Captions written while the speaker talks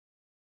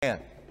Man,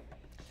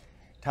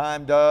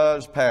 time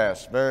does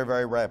pass very,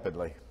 very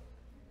rapidly.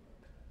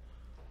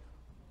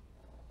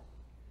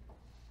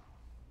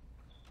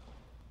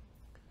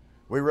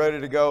 We ready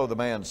to go, the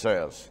man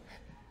says.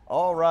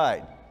 All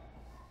right.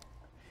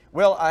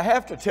 Well, I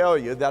have to tell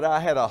you that I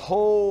had a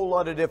whole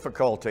lot of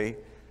difficulty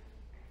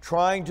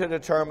trying to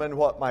determine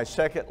what my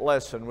second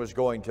lesson was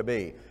going to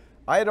be.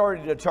 I had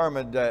already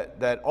determined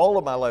that all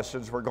of my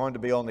lessons were going to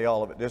be on the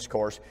Olivet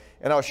Discourse,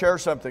 and I'll share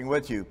something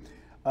with you.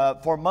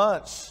 For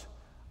months,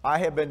 I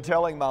have been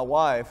telling my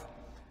wife,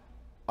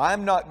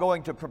 I'm not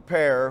going to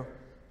prepare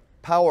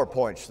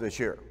PowerPoints this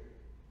year.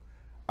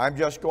 I'm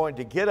just going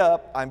to get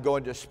up, I'm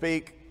going to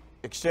speak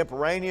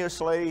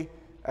extemporaneously,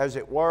 as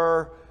it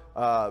were,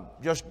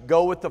 just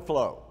go with the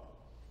flow.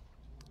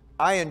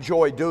 I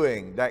enjoy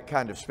doing that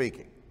kind of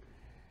speaking.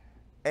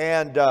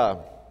 And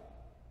about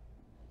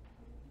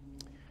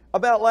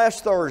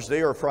last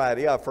Thursday or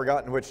Friday, I've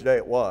forgotten which day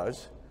it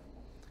was,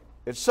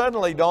 it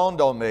suddenly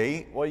dawned on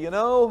me, well, you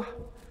know,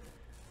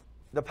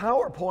 the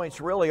PowerPoints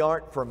really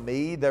aren't for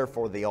me, they're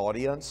for the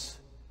audience.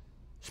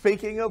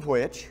 Speaking of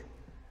which,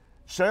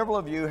 several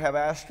of you have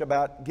asked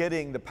about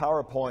getting the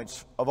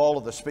PowerPoints of all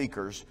of the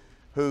speakers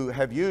who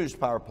have used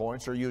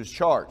PowerPoints or used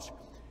charts.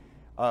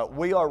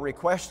 We are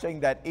requesting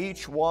that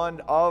each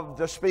one of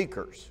the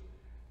speakers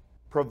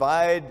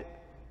provide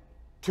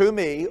to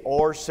me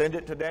or send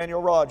it to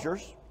Daniel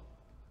Rogers.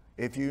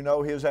 If you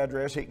know his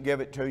address, he can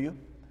give it to you.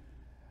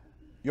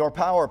 Your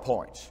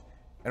PowerPoints.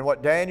 And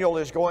what Daniel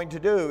is going to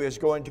do is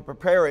going to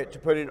prepare it to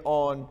put it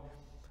on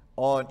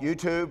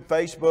YouTube,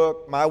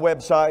 Facebook, my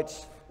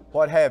websites,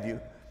 what have you.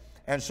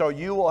 And so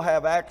you will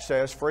have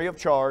access free of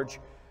charge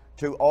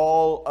to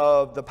all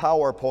of the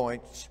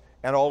PowerPoints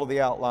and all of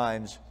the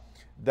outlines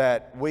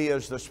that we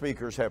as the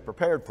speakers have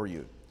prepared for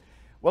you.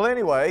 Well,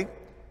 anyway,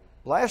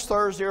 last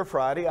Thursday or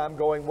Friday, I'm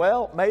going,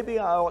 well, maybe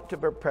I ought to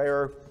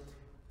prepare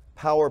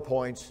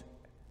PowerPoints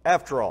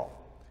after all.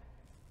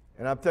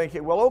 And I'm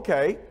thinking, well,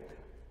 okay,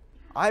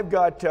 I've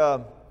got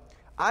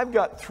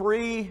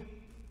 3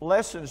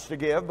 lessons to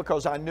give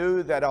because I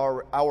knew that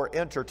our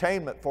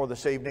entertainment for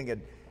this evening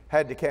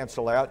had to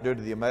cancel out due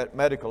to the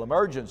medical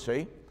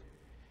emergency.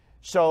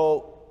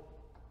 So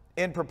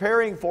in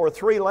preparing for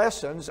 3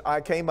 lessons, I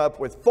came up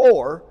with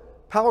 4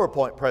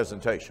 PowerPoint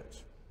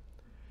presentations.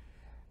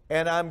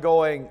 And I'm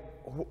going,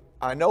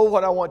 I know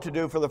what I want to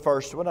do for the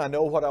first one. I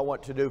know what I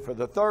want to do for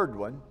the third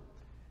one.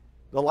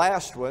 The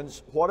last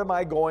ones, what am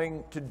I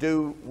going to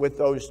do with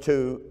those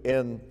 2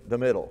 in the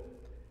middle?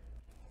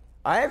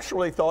 I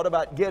actually thought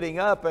about getting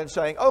up and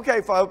saying,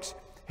 okay, folks,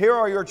 here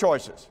are your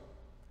choices.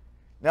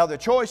 Now, the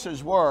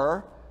choices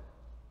were,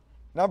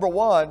 number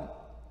 1,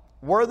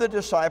 were the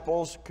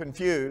disciples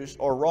confused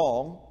or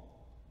wrong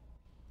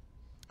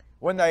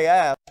when they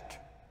asked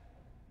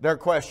their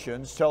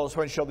questions, tell us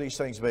when shall these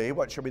things be,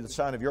 what shall be the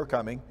sign of your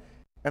coming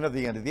and of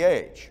the end of the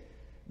age?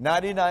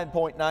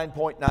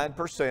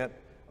 99.9%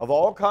 of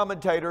all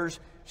commentators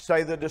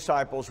say the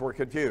disciples were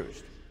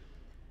confused.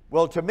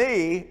 Well, to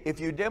me, if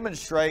you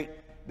demonstrate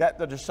that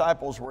the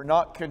disciples were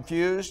not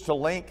confused to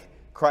link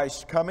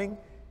Christ's coming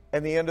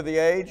and the end of the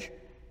age,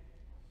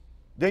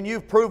 then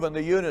you've proven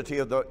the unity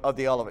of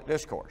the Olivet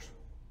Discourse.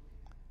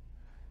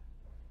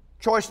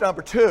 Choice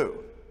number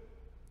 2,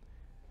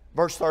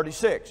 verse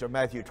 36 of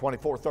Matthew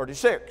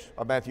 24:36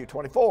 of Matthew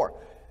 24.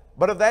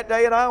 But of that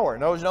day and hour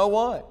knows no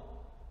one,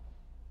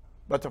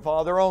 but the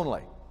Father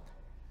only.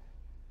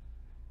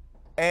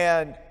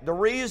 And the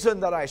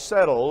reason that I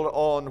settled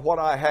on what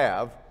I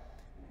have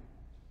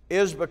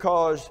is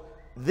because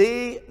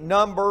the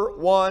number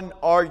 1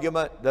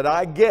 argument that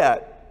I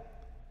get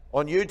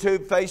on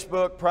YouTube,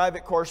 Facebook,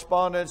 private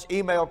correspondence,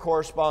 email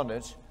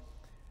correspondence,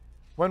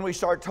 when I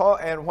start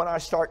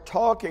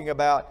talking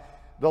about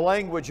the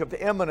language of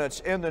the imminence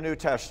in the New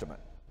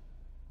Testament,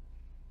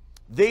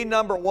 the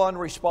number 1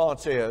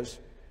 response is,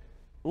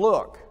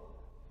 look,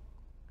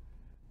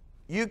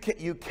 you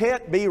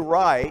can't be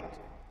right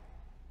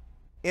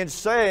in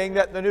saying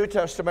that the New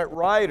Testament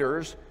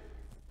writers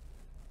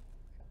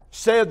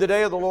said the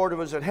day of the Lord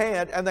was at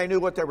hand and they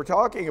knew what they were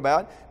talking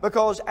about,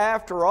 because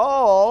after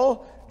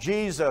all,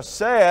 Jesus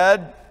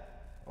said,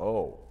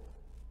 oh,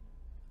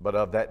 but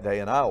of that day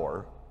and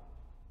hour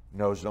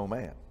knows no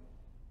man.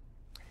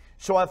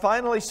 So I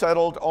finally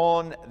settled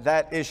on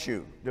that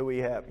issue. Do we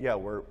have, yeah,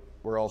 we're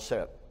all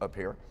set up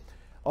here.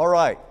 All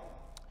right.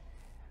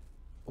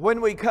 When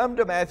we come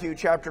to Matthew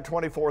chapter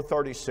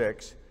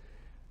 24:36,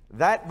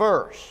 that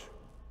verse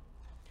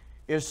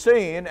is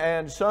seen,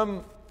 and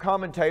some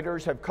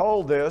commentators have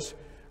called this,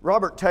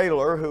 Robert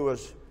Taylor, who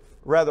was a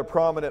rather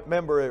prominent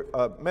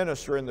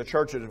minister in the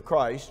Churches of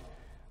Christ,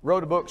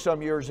 wrote a book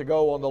some years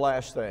ago on the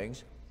last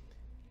things,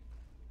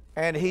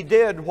 and he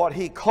did what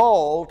he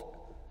called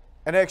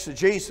an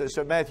exegesis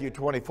of Matthew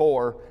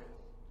 24,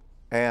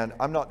 and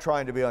I'm not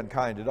trying to be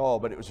unkind at all,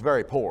 but it was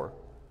very poor,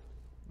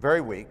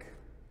 very weak.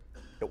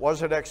 It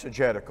wasn't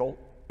exegetical,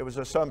 it was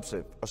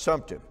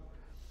assumptive.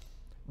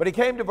 But he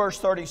came to verse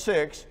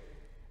 36,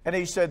 and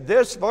he said,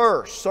 this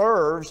verse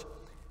serves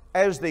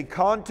as the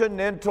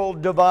continental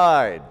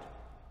divide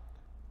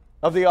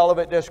of the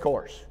Olivet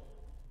Discourse.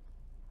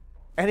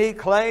 And he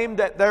claimed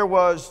that there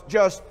was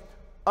just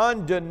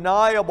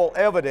undeniable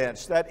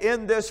evidence that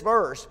in this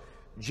verse,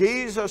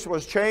 Jesus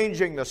was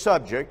changing the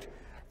subject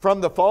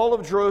from the fall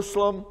of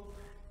Jerusalem,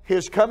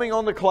 his coming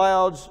on the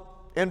clouds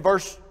in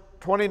verse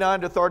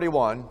 29 to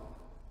 31,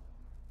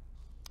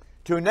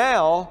 to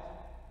now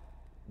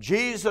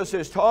Jesus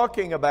is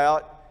talking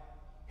about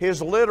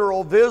his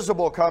literal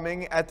visible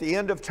coming at the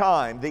end of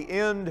time, the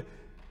end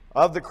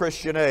of the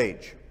Christian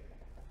age.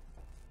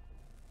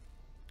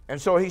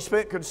 And so he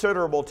spent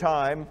considerable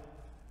time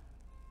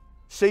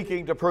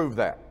seeking to prove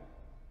that.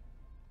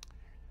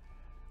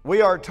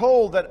 We are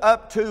told that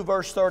up to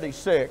verse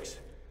 36,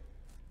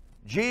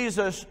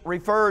 Jesus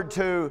referred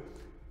to,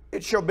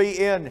 it shall be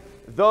in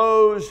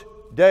those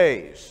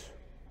days.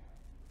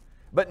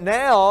 But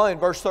now, in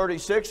verse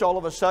 36, all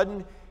of a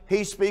sudden,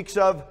 he speaks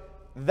of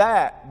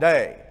that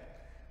day,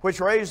 which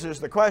raises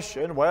the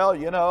question, well,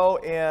 you know,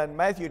 in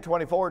Matthew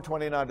 24,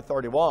 29 to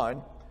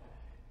 31,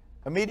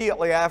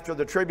 immediately after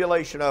the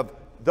tribulation of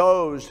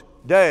those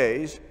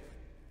days,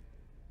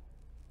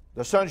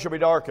 the sun shall be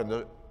darkened,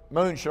 the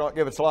moon shall not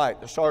give its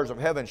light, the stars of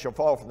heaven shall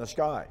fall from the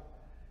sky.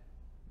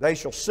 They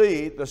shall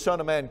see the Son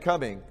of Man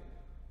coming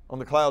on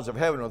the clouds of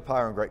heaven with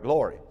power and great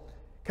glory.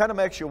 Kind of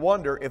makes you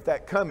wonder if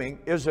that coming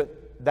isn't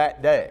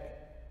that day.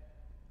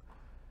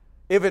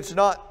 If it's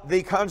not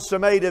the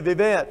consummative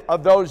event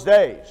of those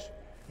days.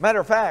 Matter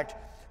of fact,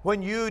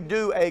 when you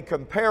do a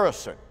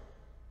comparison,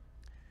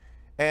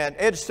 and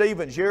Ed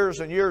Stevens years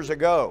and years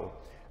ago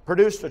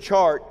produced a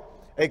chart,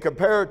 a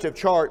comparative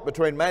chart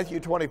between Matthew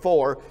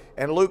 24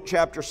 and Luke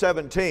chapter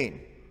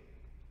 17.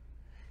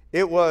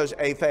 It was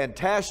a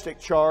fantastic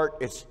chart.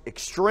 It's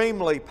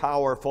extremely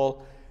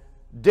powerful,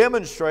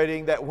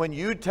 demonstrating that when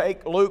you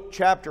take Luke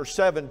chapter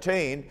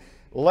 17,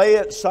 lay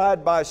it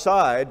side by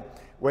side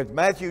with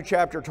Matthew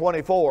chapter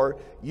 24,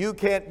 you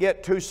can't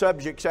get two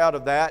subjects out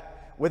of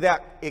that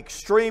without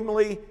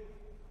extremely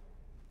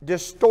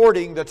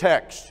distorting the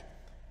text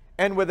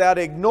and without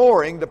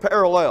ignoring the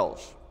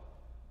parallels.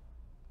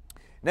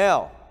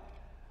 Now,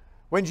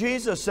 when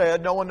Jesus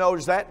said, no one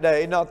knows that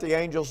day, not the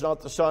angels,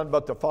 not the Son,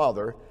 but the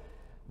Father,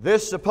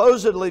 this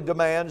supposedly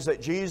demands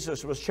that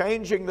Jesus was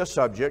changing the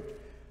subject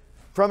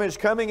from his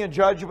coming and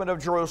judgment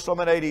of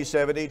Jerusalem in AD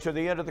 70 to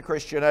the end of the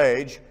Christian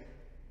age,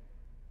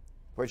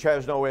 which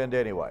has no end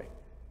anyway.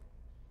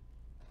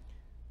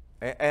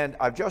 And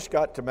I've just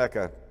got to make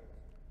a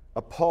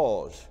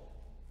pause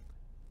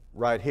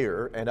right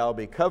here, and I'll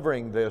be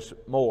covering this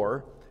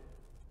more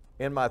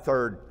in my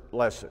third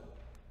lesson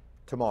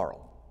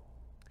tomorrow.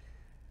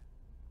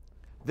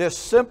 This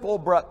simple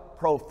but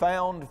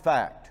profound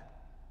fact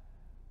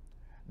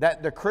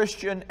that the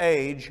Christian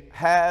age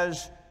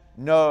has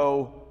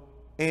no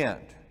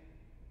end.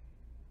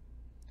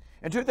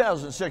 In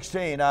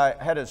 2016, I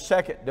had a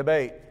second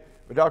debate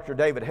with Dr.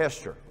 David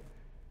Hester,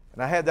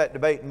 and I had that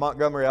debate in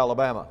Montgomery,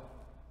 Alabama.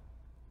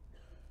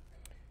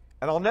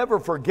 And I'll never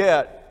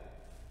forget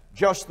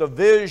just the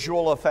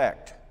visual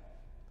effect.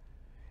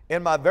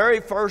 In my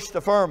very first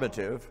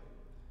affirmative,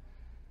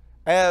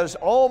 as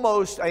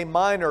almost a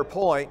minor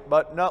point,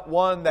 but not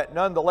one that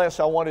nonetheless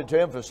I wanted to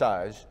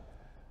emphasize,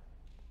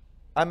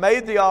 I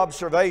made the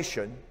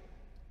observation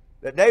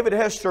that David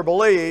Hester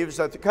believes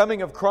that the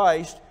coming of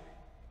Christ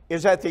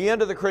is at the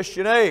end of the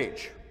Christian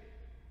age.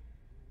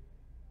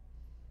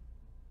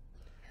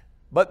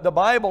 But the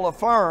Bible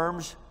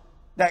affirms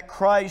that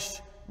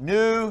Christ's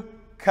new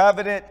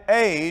covenant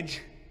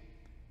age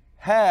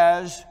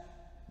has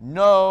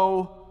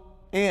no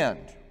end.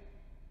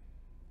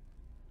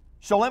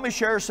 So let me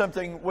share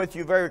something with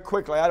you very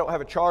quickly. I don't have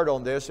a chart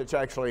on this. It's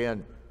actually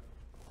in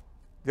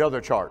the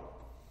other chart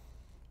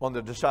on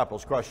the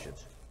disciples'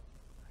 questions.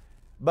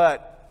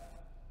 But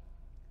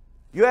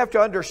you have to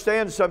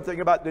understand something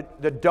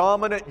about the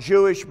dominant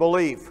Jewish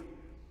belief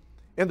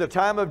in the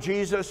time of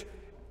Jesus,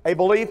 a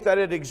belief that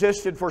had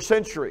existed for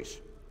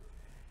centuries.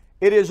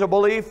 It is a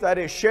belief that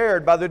is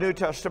shared by the New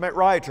Testament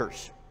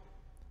writers.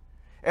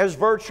 As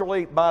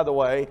virtually, by the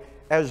way,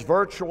 as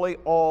virtually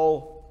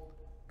all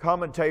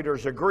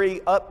commentators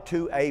agree up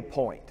to a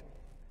point.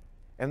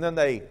 And then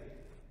they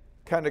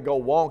kind of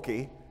go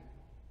wonky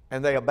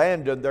and they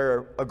abandon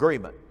their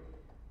agreement.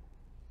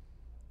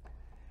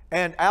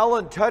 And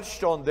Alan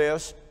touched on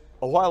this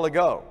a while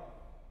ago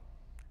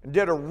and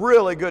did a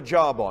really good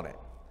job on it.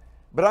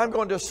 But I'm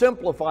going to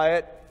simplify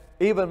it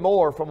even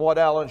more from what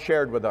Alan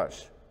shared with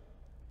us.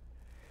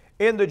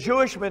 In the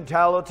Jewish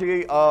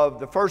mentality of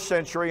the first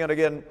century, and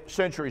again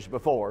centuries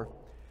before,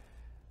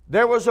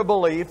 there was a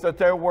belief that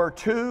there were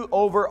two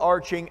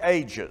overarching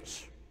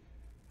ages.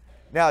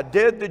 Now,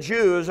 did the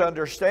Jews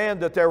understand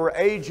that there were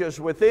ages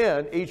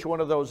within each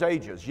one of those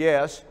ages?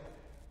 Yes,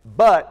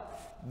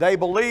 but they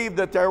believed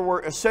that there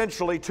were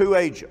essentially two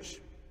ages.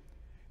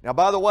 Now,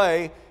 by the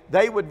way,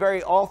 they would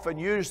very often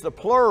use the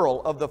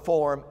plural of the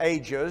form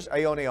ages,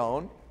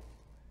 aionion.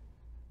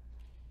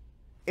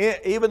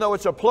 Even though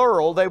it's a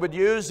plural, they would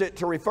use it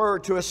to refer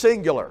to a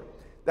singular.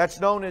 That's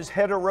known as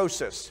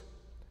heterosis.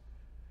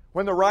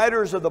 When the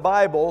writers of the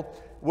Bible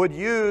would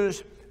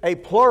use a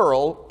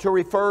plural to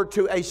refer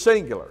to a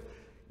singular.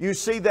 You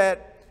see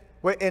that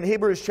in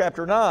Hebrews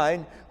chapter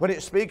 9 when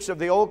it speaks of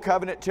the Old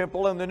Covenant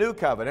temple and the New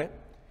Covenant.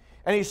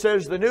 And he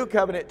says the New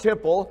Covenant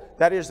temple,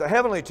 that is the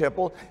heavenly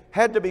temple,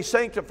 had to be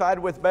sanctified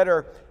with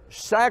better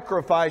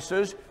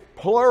sacrifices,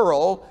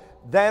 plural,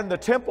 than the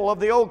temple of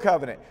the Old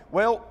Covenant.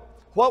 Well,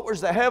 what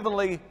was the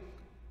heavenly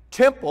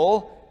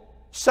temple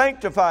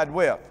sanctified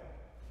with?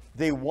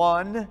 The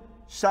one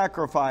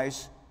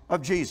sacrifice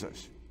of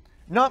Jesus.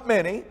 Not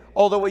many,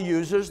 although he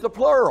uses the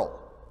plural.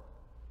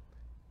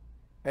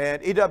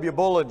 And E.W.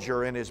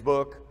 Bullinger, in his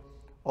book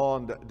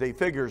on the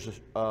figures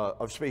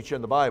of speech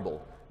in the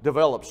Bible,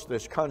 develops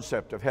this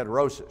concept of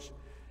heterosis.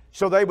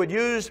 So they would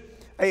use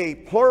a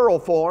plural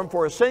form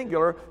for a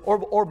singular,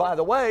 or by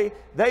the way,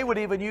 they would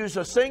even use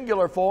a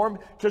singular form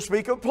to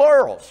speak of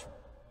plurals.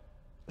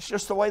 It's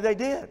just the way they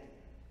did.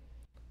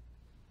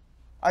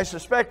 I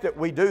suspect that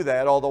we do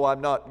that, although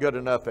I'm not good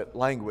enough at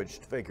language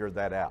to figure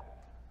that out.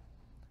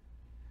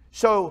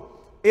 So,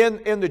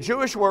 in the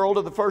Jewish world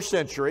of the first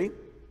century,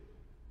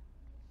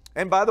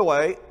 and by the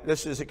way,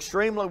 this is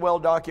extremely well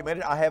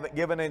documented. I haven't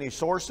given any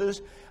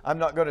sources. I'm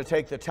not going to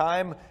take the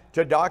time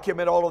to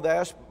document all of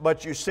this,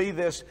 but you see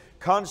this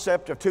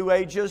concept of two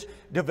ages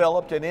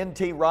developed in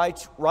N.T.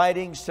 Wright's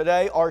writings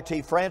today,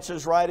 R.T.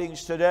 France's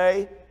writings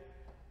today.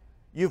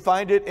 You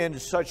find it in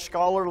such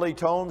scholarly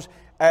tomes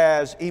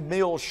as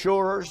Emil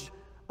Schur's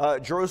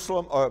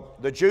Jerusalem, or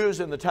the Jews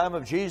in the time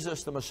of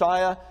Jesus, the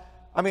Messiah.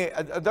 I mean,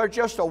 they're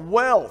just a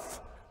wealth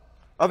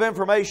of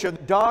information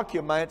that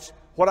documents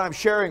what I'm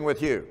sharing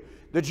with you.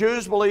 The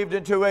Jews believed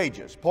in two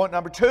ages. Point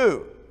number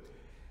two,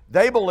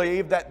 they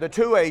believed that the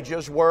two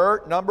ages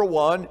were, number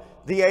one,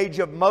 the age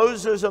of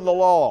Moses and the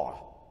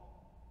law.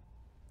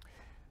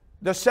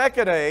 The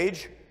second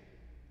age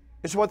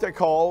is what they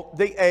call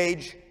the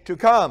age to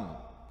come.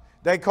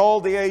 They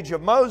called the age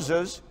of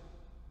Moses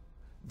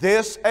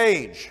this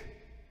age.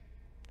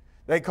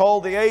 They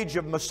called the age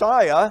of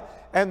Messiah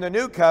and the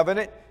new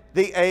covenant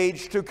the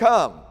age to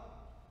come.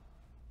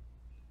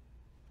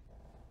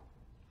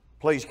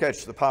 Please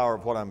catch the power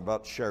of what I'm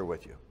about to share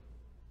with you.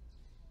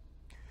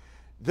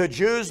 The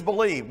Jews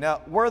believed.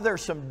 Now, were there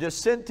some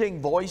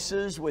dissenting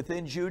voices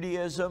within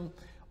Judaism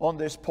on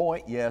this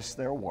point? Yes,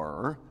 there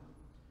were.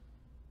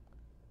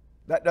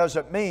 That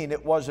doesn't mean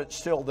it wasn't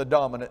still the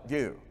dominant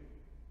view,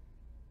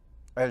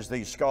 as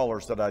these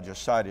scholars that I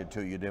just cited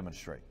to you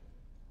demonstrate.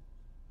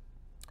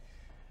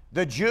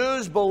 The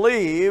Jews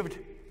believed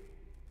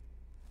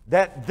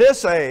that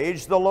this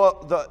age,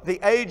 the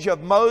age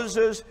of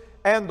Moses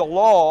and the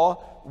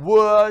law,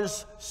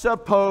 was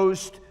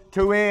supposed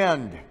to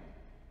end.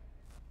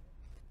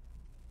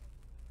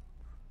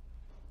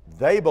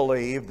 They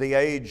believed the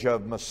age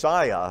of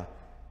Messiah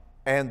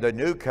and the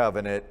new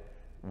covenant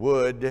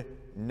would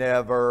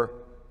never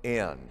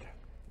end.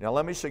 Now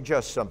let me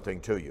suggest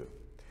something to you.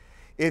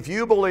 If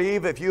you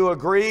believe, if you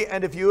agree,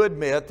 and if you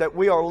admit that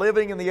we are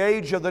living in the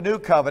age of the new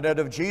covenant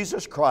of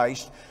Jesus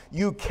Christ,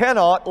 you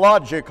cannot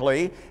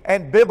logically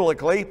and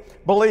biblically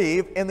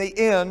believe in the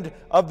end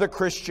of the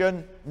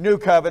Christian new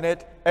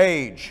covenant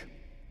age.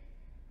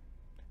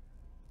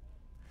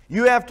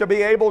 You have to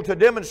be able to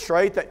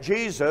demonstrate that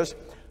Jesus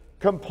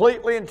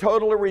completely and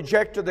totally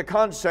rejected the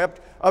concept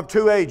of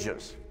two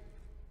ages.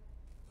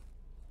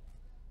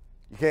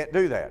 You can't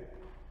do that.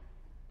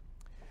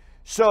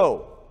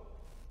 So,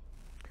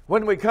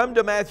 when we come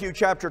to Matthew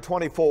chapter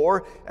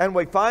 24 and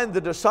we find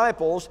the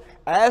disciples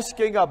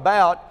asking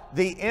about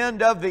the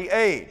end of the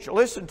age,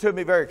 listen to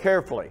me very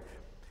carefully.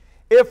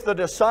 If the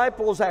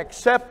disciples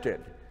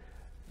accepted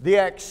the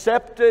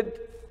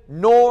accepted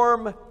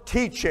norm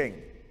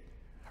teaching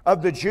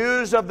of the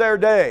Jews of their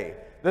day,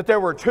 that there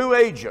were two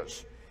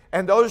ages,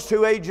 and those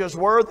two ages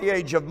were the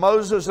age of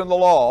Moses and the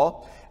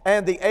law,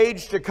 and the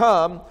age to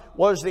come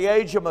was the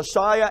age of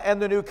Messiah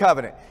and the new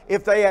covenant.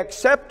 If they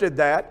accepted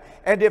that,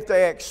 and if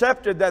they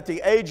accepted that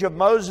the age of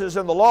Moses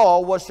and the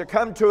law was to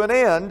come to an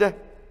end,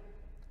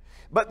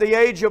 but the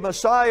age of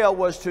Messiah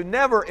was to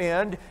never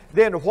end,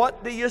 then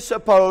what do you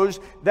suppose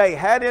they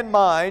had in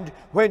mind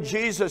when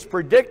Jesus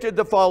predicted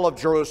the fall of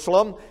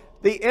Jerusalem,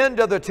 the end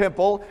of the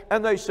temple,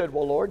 and they said,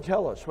 well, Lord,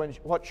 tell us,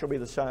 what shall be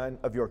the sign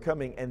of your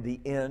coming and the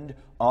end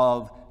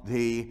of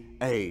the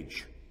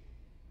age?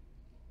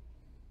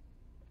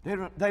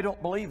 They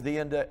don't believe the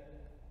end.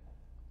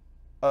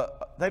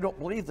 They don't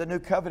believe the new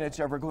covenant's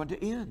ever going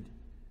to end.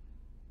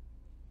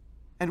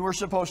 And we're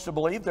supposed to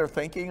believe they're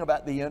thinking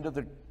about the end of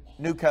the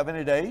new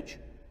covenant age.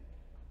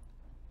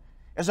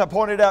 As I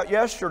pointed out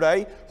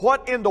yesterday,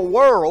 what in the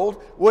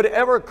world would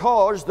ever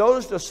cause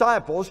those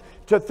disciples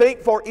to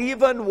think for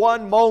even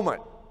one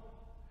moment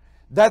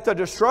that the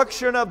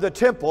destruction of the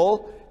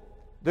temple,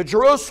 the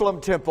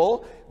Jerusalem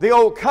temple, the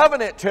Old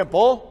Covenant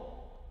temple,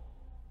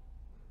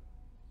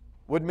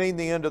 would mean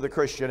the end of the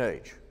Christian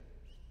age?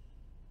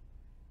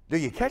 Do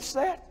you catch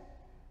that?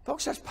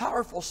 Folks, that's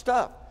powerful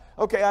stuff.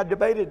 Okay, I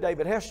debated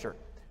David Hester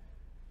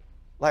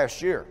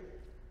last year.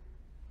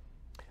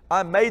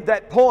 I made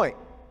that point.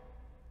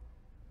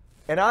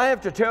 And I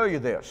have to tell you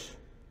this.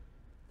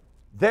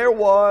 There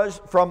was,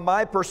 from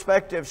my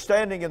perspective,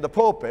 standing in the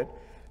pulpit,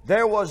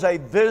 There was a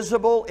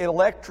visible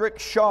electric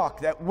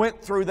shock that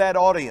went through that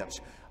audience.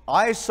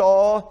 I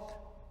saw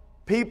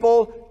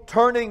people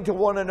turning to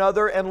one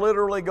another and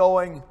literally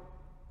going, wow.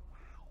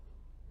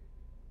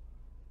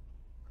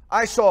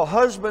 I saw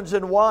husbands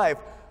and wife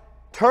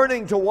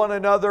turning to one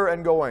another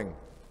and going.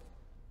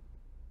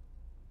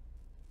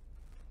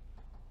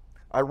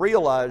 I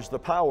realized the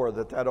power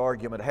that that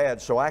argument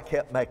had, so I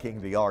kept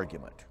making the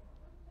argument.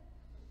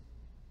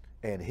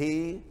 And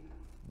he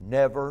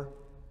never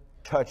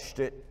touched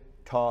it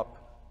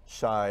top,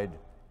 side,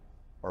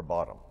 or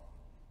bottom.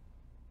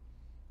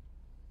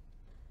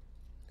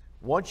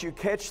 Once you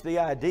catch the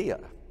idea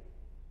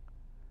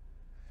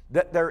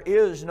that there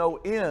is no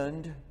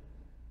end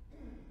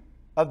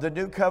of the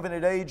new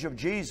covenant age of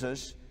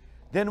Jesus,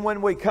 then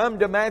when we come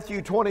to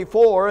Matthew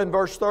 24 and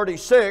verse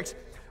 36,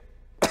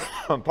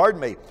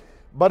 pardon me,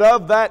 but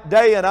of that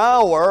day and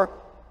hour,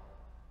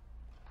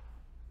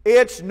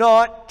 it's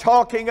not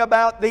talking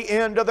about the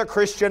end of the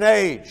Christian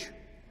age.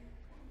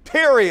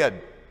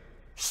 Period.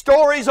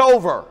 Story's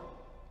over.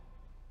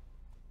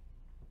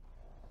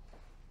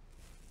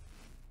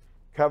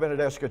 Covenant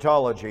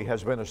eschatology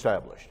has been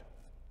established.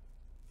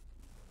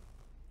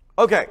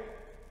 Okay.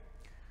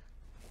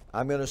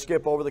 I'm going to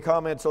skip over the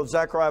comments on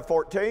Zechariah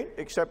 14,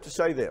 except to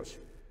say this.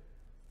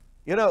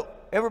 You know,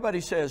 everybody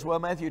says, well,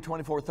 Matthew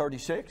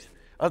 24:36,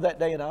 of that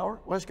day and hour,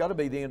 well, it's got to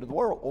be the end of the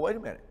world. Well, wait a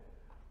minute.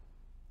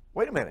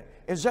 Wait a minute.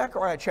 In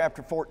Zechariah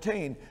chapter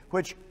 14,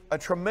 which a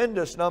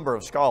tremendous number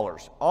of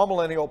scholars,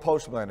 amillennial,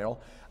 postmillennial,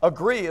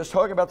 agree is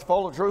talking about the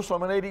fall of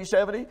Jerusalem in AD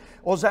 70,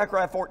 well,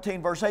 Zechariah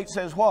 14 verse 8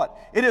 says what?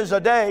 It is a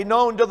day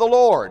known to the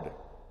Lord.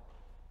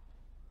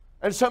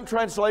 And some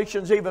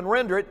translations even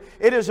render it,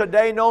 it is a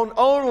day known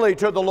only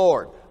to the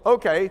Lord.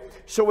 Okay,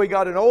 so we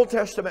got an Old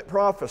Testament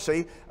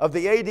prophecy of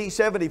the AD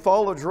 70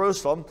 fall of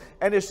Jerusalem,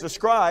 and it's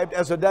described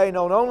as a day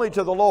known only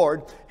to the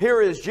Lord.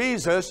 Here is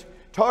Jesus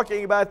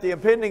talking about the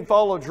impending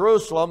fall of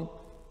Jerusalem.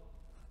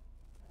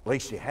 At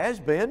least he has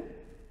been.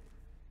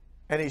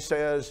 And he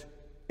says,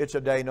 it's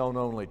a day known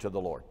only to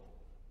the Lord.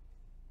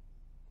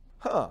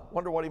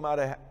 Wonder what he might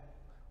have,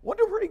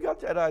 wonder where he got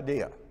that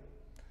idea.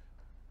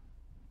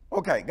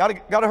 Okay, got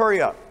to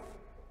hurry up.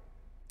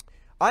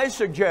 I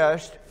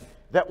suggest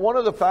that one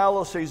of the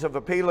fallacies of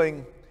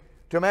appealing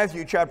to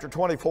Matthew chapter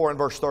 24 and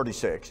verse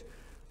 36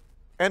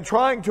 and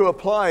trying to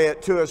apply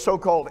it to a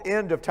so-called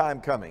end of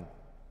time coming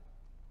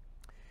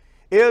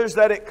is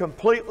that it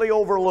completely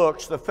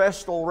overlooks the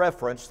festal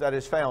reference that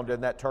is found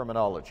in that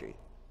terminology.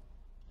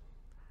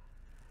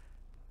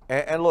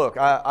 And look,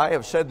 I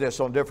have said this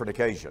on different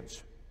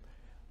occasions.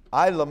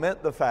 I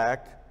lament the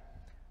fact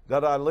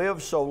that I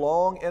lived so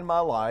long in my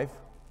life,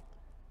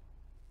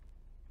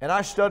 and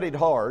I studied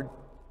hard,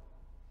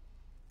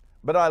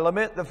 but I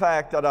lament the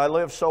fact that I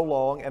lived so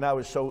long and I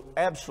was so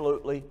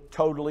absolutely,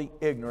 totally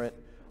ignorant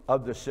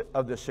of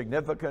the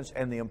significance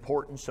and the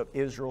importance of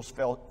Israel's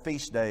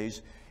feast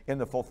days in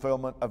the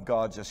fulfillment of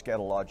God's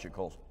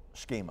eschatological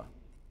schema.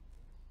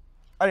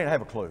 I didn't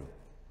have a clue.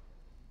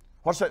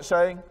 What's that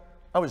saying?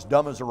 I was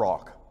dumb as a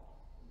rock.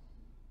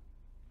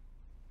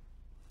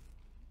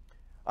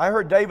 I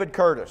heard David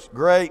Curtis,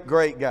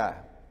 great guy.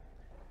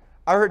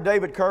 I heard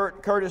David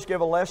Curtis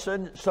give a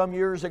lesson some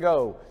years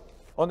ago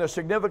on the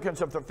significance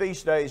of the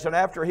feast days. And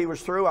after he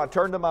was through, I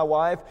turned to my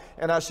wife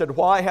and I said,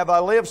 why have I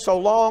lived so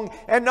long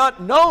and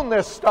not known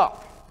this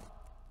stuff?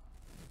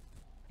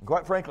 And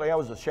quite frankly, I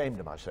was ashamed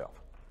of myself.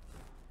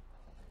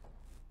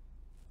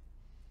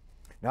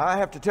 Now, I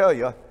have to tell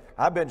you,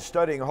 I've been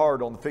studying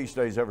hard on the feast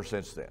days ever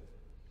since then.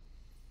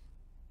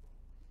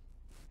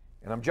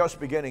 And I'm just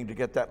beginning to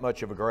get that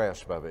much of a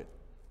grasp of it.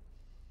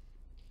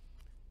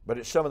 But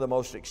it's some of the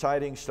most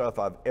exciting stuff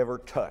I've ever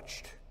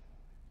touched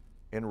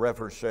in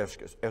reference to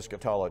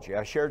eschatology.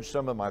 I shared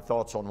some of my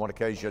thoughts on one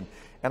occasion,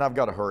 and I've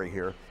got to hurry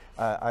here.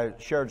 I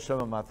shared some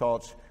of my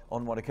thoughts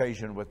on one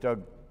occasion with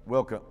Doug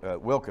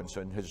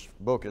Wilkinson. His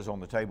book is on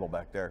the table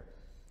back there.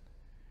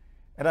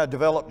 And I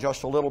developed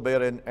just a little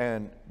bit,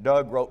 and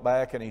Doug wrote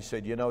back and he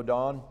said, you know,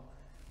 Don,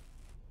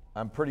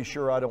 I'm pretty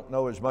sure I don't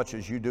know as much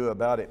as you do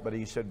about it, but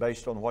he said,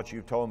 based on what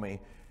you've told me,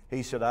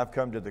 he said, I've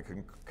come to the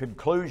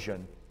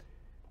conclusion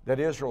that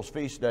Israel's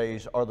feast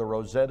days are the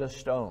Rosetta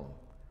Stone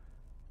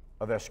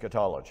of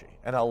eschatology.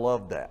 And I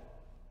love that.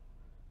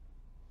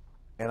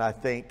 And I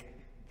think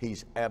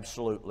he's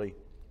absolutely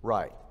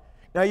right.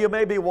 Now, you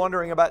may be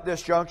wondering about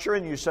this juncture,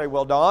 and you say,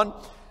 well, Don,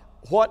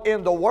 what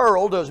in the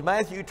world does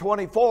Matthew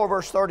 24,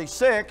 verse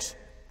 36,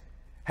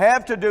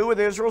 have to do with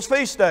Israel's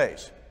feast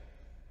days?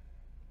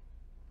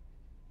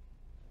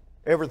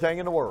 Everything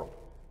in the world.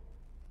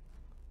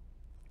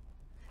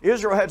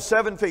 Israel had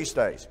 7 feast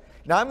days.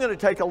 Now, I'm going to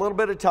take a little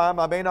bit of time.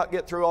 I may not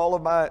get through all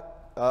of my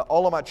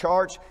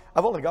charts.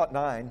 I've only got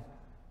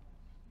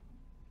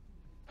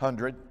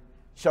 900.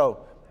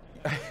 So,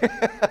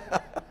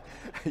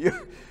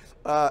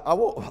 I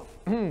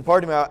won't,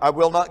 pardon me, I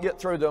will not get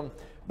through them.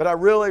 But I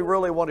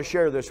really want to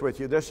share this with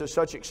you. This is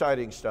such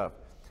exciting stuff.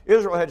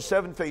 Israel had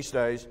 7 feast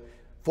days,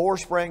 4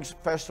 spring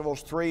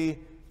festivals, 3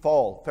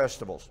 fall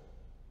festivals.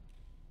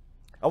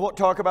 I won't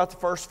talk about the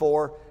first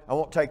four. I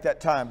won't take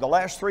that time. The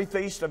last three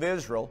feasts of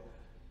Israel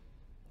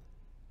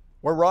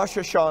were Rosh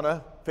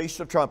Hashanah, Feast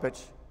of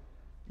Trumpets,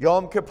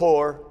 Yom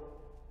Kippur,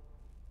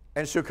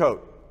 and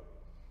Sukkot,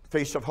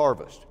 Feast of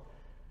Harvest.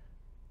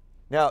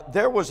 Now,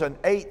 there was an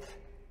eighth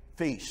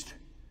feast.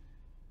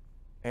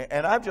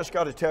 And I've just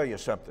got to tell you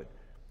something.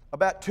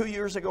 About 2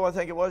 years ago, I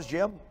think it was,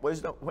 Jim,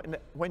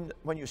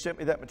 when you sent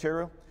me that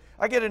material,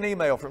 I get an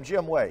email from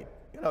Jim Wade.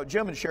 You know,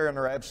 Jim and Sharon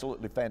are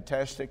absolutely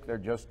fantastic. They're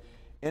just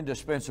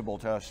indispensable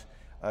to us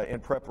in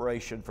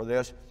preparation for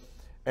this.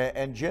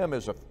 And Jim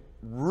is a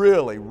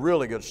really,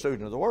 really good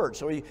student of the Word.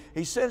 So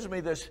he sends me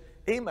this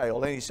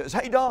email and he says,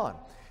 "Hey, Don,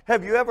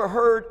 have you ever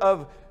heard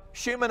of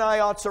Shemini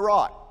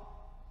Atzeroth?"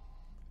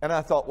 And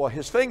I thought, well,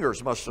 his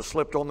fingers must have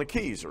slipped on the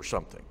keys or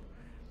something.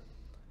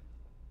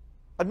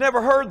 I'd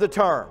never heard the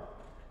term.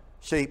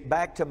 See,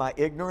 back to my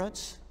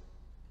ignorance.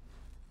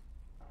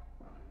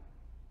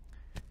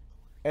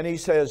 And he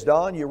says,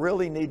 "Don, you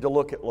really need to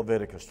look at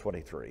Leviticus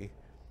 23,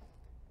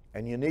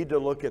 and you need to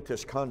look at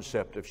this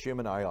concept of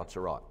Shemini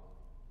Atzeroth."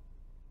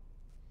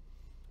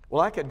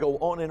 Well, I could go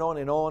on and on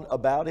and on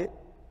about it,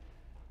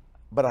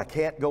 but I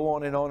can't go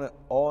on and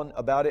on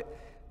about it.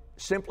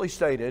 Simply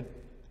stated,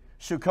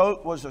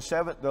 Sukkot was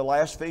the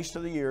last feast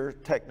of the year,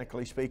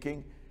 technically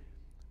speaking,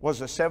 was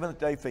a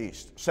seven-day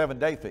feast.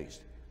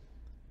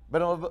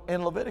 But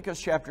in Leviticus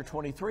chapter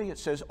 23, it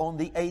says on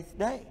the eighth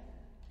day.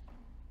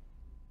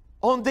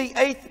 On the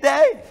eighth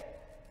day.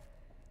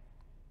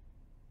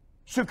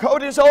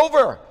 Sukkot is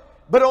over,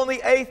 but on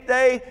the eighth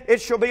day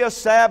it shall be a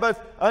Sabbath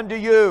unto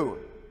you.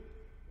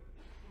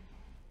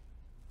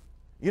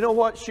 You know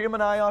what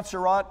Shemini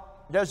Atzeroth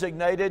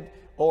designated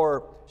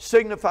or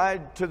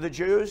signified to the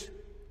Jews?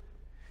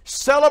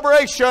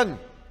 Celebration.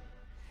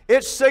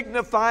 It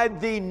signified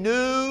the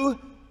new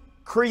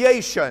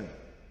creation.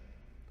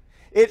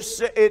 It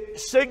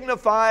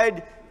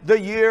signified the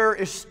year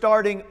is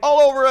starting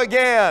all over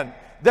again.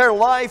 Their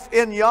life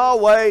in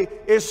Yahweh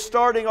is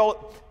starting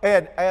all.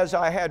 And as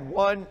I had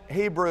one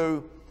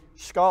Hebrew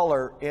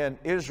scholar in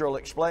Israel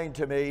explain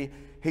to me,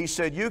 he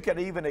said, you can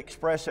even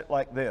express it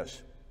like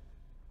this.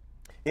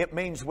 It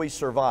means we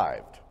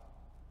survived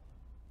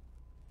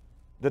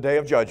the day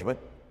of judgment,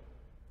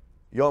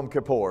 Yom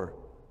Kippur,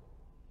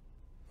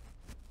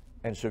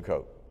 and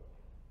Sukkot.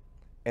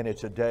 And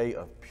it's a day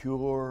of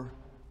pure,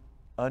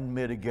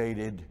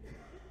 unmitigated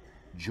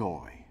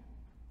joy.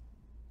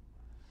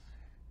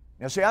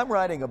 Now see, I'm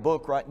writing a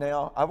book right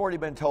now. I've already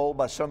been told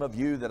by some of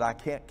you that I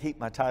can't keep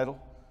my title.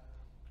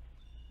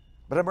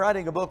 But I'm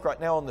writing a book right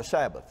now on the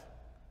Sabbath.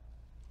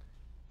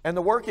 And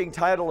the working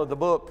title of the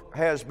book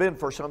has been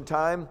for some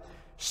time,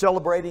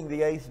 Celebrating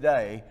the Eighth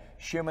Day,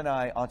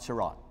 Shemini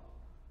Atzeroth.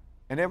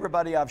 And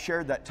everybody I've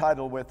shared that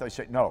title with, they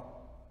say, no.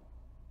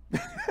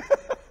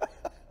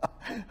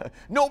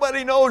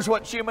 Nobody knows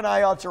what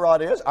Shemini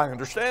Atzeroth is. I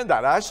understand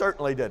that. I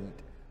certainly didn't.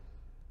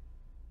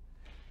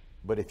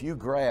 But if you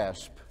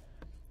grasp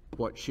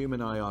what Shemini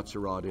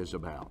Atzeroth is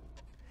about,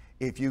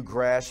 if you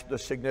grasp the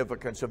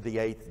significance of the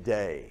eighth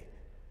day,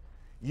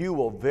 you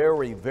will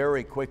very,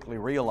 very quickly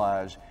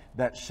realize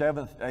that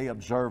seventh day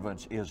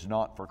observance is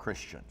not for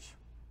Christians.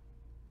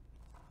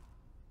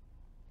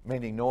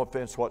 Meaning no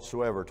offense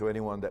whatsoever to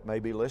anyone that may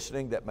be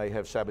listening that may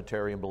have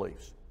Sabbatarian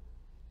beliefs.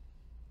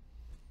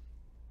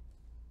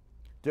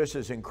 This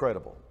is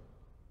incredible.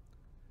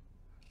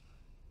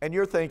 And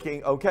you're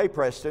thinking, okay,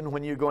 Preston,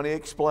 when you're going to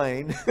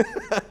explain,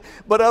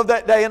 but of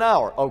that day and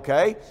hour,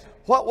 okay?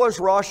 What was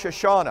Rosh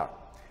Hashanah?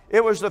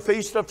 It was the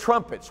Feast of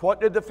Trumpets.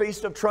 What did the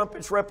Feast of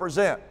Trumpets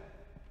represent?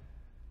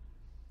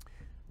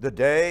 The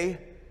day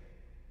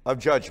of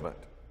judgment.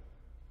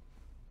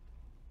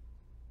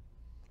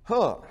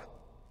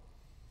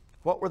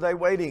 What were they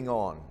waiting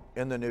on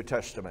in the New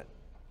Testament?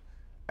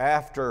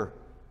 After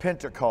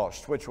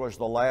Pentecost, which was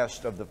the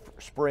last of the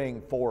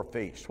spring four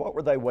feasts. What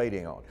were they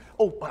waiting on?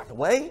 Oh, by the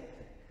way,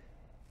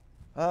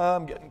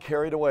 I'm getting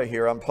carried away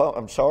here.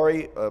 I'm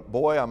sorry,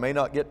 boy, I may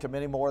not get to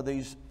many more of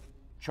these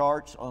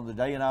charts on the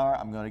day and hour.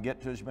 I'm going to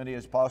get to as many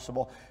as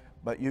possible,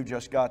 but you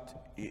just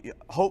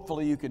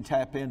hopefully you can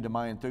tap into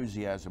my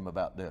enthusiasm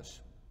about this.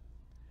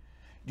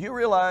 Do you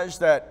realize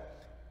that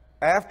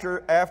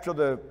after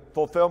the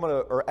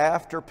fulfillment or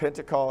after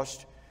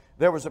Pentecost,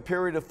 there was a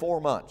period of 4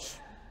 months?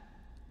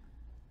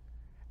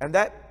 And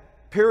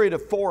that period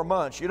of 4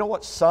 months, you know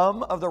what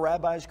some of the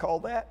rabbis call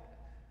that?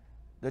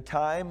 The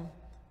time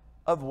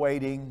of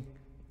waiting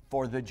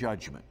for the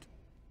judgment.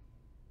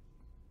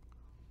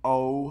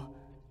 Oh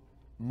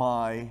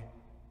my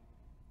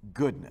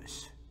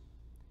goodness.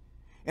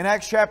 In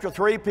Acts chapter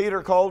 3,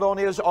 Peter called on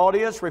his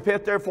audience,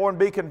 repent therefore and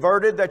be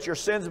converted, that your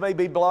sins may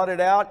be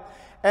blotted out,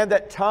 and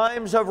that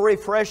times of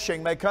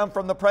refreshing may come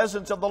from the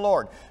presence of the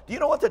Lord. Do you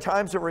know what the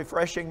times of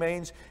refreshing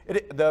means?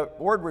 The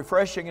word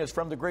refreshing is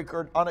from the Greek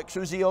word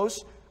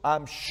onyxousios.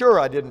 I'm sure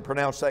I didn't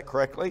pronounce that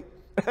correctly.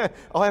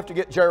 I'll have to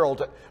get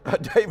Gerald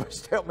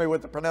Davis to help me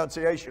with the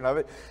pronunciation of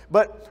it.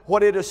 But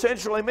what it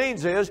essentially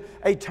means is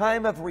a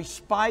time of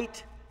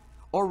respite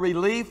or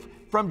relief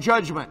from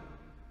judgment.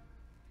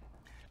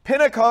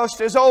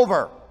 Pentecost is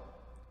over.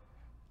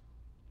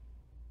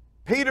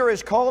 Peter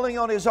is calling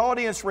on his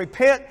audience,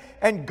 repent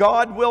and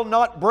God will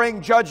not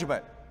bring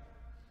judgment.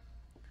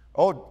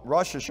 Oh,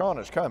 Rosh Hashanah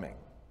is coming.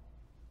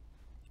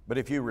 But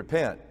if you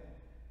repent,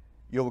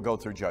 you will go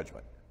through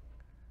judgment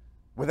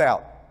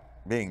without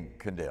being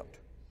condemned.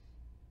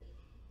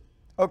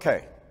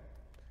 Okay,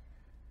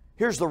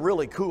 here's the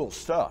really cool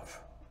stuff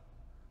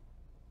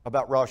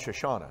about Rosh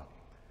Hashanah.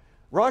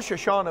 Rosh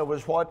Hashanah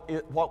was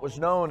what was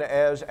known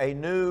as a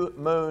new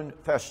moon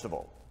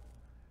festival.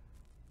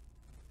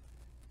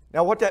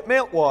 Now what that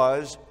meant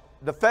was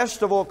the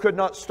festival could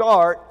not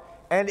start,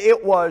 and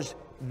it was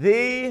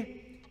the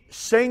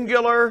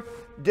singular,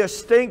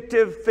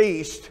 distinctive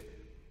feast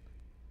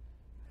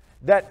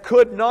that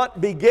could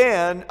not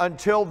begin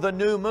until the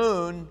new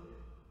moon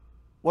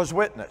was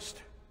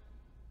witnessed.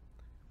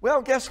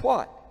 Well, guess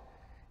what?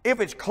 If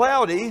it's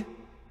cloudy,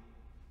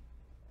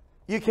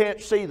 you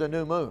can't see the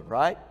new moon,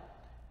 right?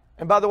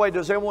 And by the way,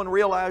 does everyone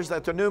realize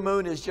that the new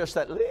moon is just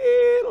that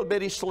little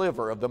bitty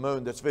sliver of the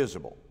moon that's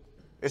visible?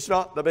 It's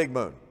not the big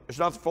moon. It's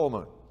not the full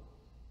moon.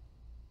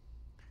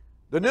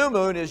 The new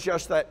moon is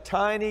just that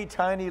tiny,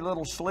 tiny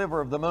little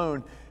sliver of the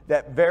moon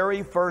that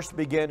very first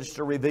begins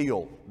to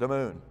reveal the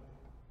moon.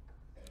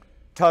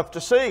 Tough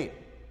to see.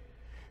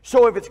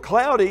 So if it's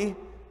cloudy,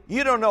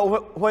 you don't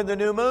know when the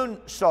new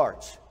moon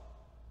starts.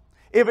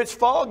 If it's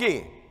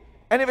foggy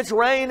and if it's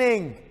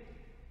raining,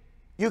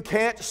 you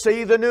can't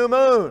see the new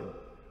moon.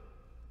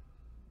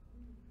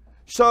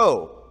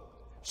 So,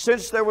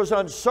 since there was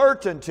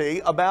uncertainty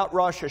about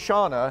Rosh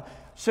Hashanah,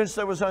 since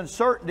there was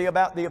uncertainty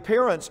about the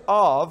appearance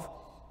of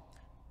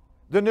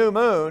the new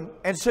moon,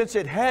 and since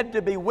it had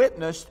to be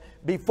witnessed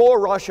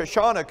before Rosh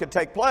Hashanah could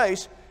take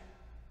place,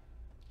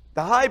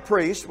 the high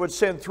priest would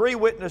send 3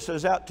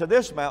 witnesses out to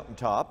this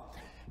mountaintop.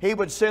 He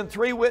would send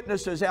 3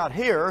 witnesses out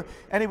here,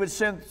 and he would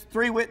send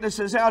 3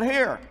 witnesses out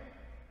here.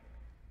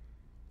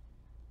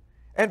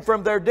 And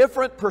from their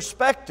different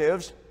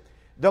perspectives,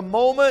 the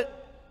moment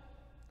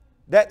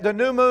that the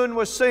new moon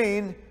was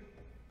seen,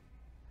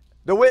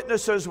 the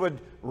witnesses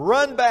would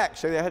run back.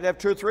 So they had to have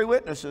 2 or 3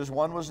 witnesses.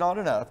 One was not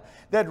enough.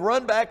 They'd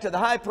run back to the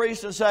high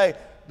priest and say,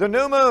 the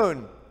new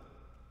moon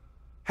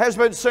has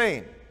been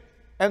seen.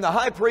 And the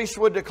high priest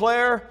would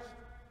declare,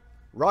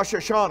 Rosh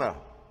Hashanah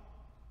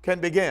can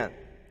begin.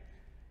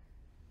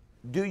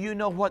 Do you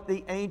know what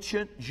the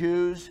ancient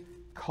Jews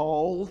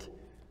called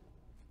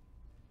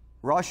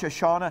Rosh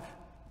Hashanah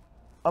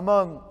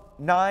among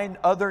 9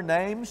 other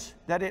names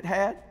that it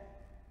had?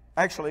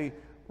 Actually,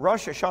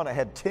 Rosh Hashanah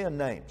had 10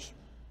 names,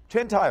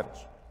 10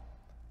 titles.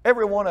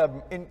 Every one of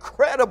them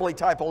incredibly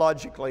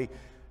typologically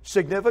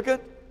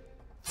significant,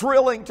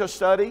 thrilling to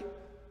study.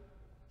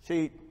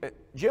 See,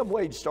 Jim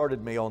Wade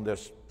started me on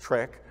this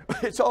trek.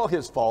 It's all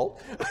his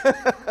fault.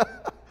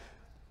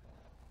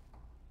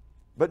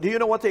 But do you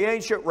know what the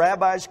ancient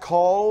rabbis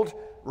called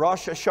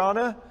Rosh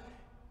Hashanah?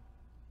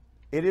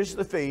 It is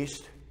the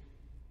feast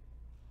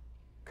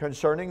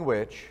concerning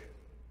which,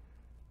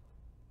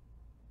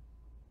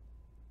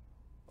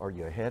 are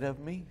you ahead of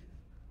me?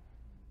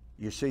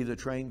 You see the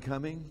train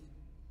coming?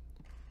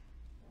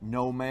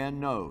 No man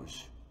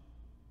knows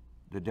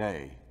the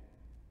day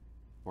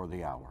or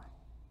the hour.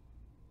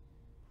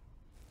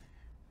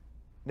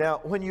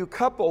 Now, when you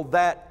couple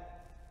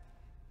that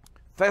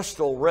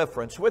festal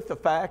reference with the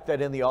fact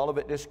that in the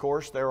Olivet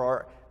Discourse there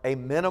are a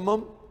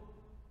minimum,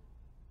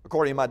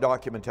 according to my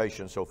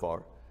documentation so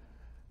far,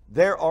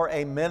 there are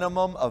a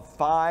minimum of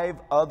 5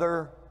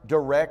 other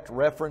direct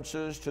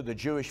references to the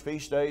Jewish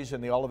feast days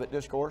in the Olivet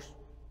Discourse.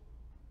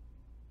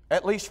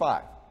 At least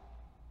 5.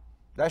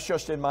 That's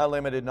just in my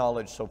limited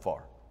knowledge so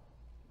far.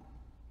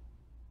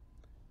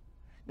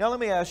 Now let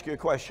me ask you a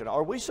question.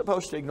 Are we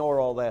supposed to ignore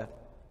all that?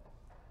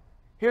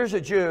 Here's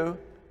a Jew.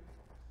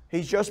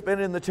 He's just been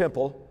in the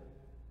temple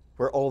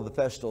where all the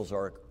festivals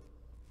are,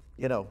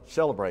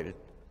 celebrated.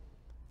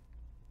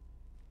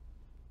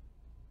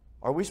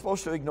 Are we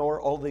supposed to ignore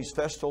all these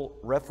festal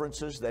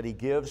references that he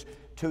gives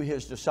to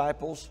his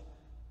disciples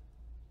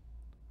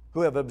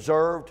who have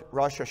observed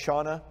Rosh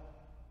Hashanah,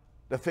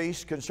 the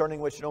feast concerning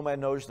which no man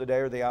knows the day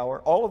or the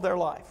hour, all of their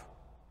life?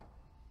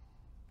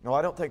 No,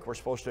 I don't think we're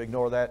supposed to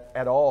ignore that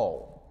at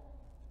all.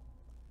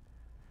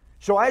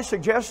 So I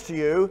suggest to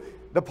you,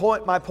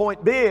 my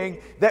point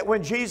being that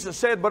when Jesus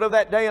said, but of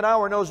that day and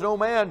hour knows no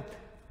man,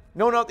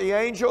 no, not the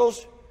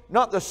angels,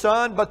 not the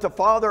Son, but the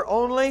Father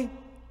only,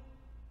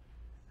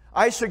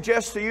 I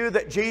suggest to you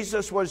that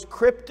Jesus was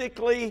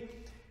cryptically,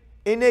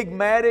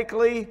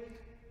 enigmatically,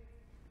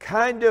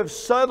 kind of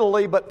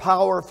subtly but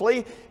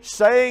powerfully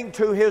saying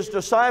to his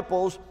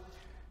disciples,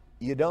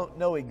 you don't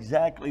know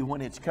exactly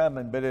when it's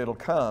coming, but it'll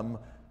come.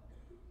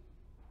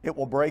 It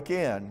will break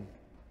in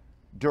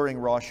during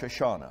Rosh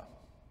Hashanah.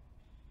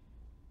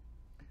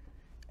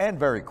 And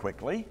very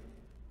quickly,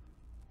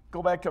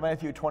 go back to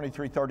Matthew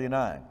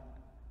 23:39.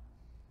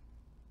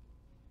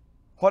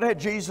 What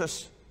had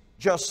Jesus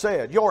just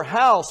said? Your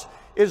house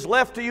is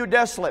left to you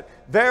desolate.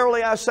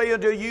 Verily I say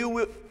unto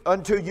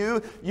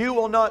you, you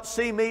will not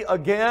see me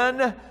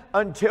again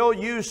until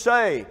you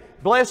say,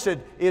 blessed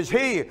is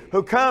he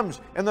who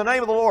comes in the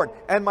name of the Lord.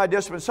 And my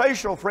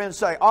dispensational friends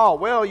say,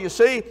 well, you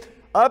see,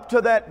 up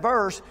to that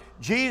verse,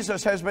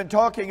 Jesus has been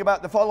talking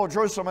about the fall of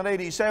Jerusalem in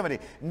AD 70.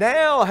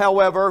 Now,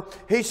 however,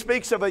 he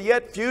speaks of a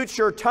yet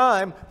future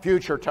time,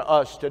 future to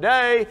us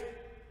today,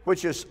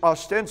 which is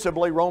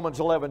ostensibly Romans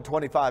 11,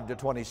 25 to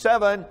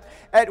 27,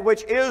 at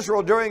which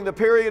Israel, during the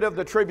period of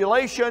the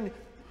tribulation,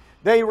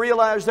 they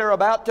realize they're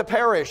about to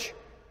perish.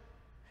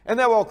 And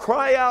they will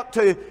cry out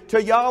to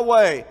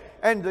Yahweh,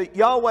 and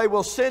Yahweh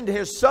will send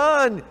His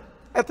Son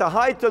at the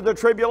height of the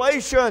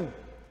tribulation.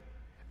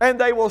 And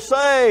they will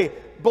say,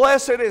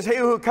 "Blessed is he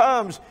who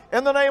comes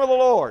in the name of the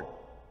Lord,"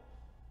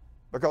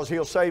 because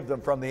He'll save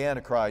them from the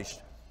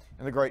Antichrist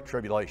and the great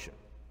tribulation.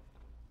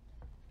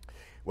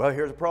 Well,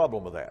 here's the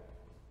problem with that.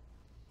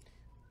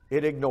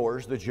 It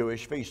ignores the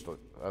Jewish feast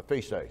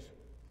days.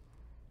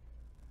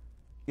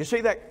 You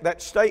see,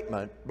 that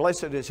statement,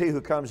 "Blessed is he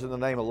who comes in the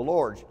name of the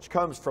Lord,"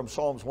 comes from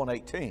Psalms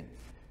 118.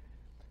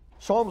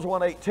 Psalms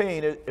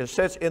 118 it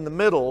sits in the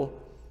middle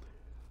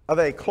of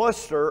a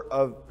cluster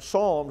of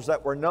psalms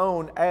that were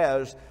known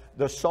as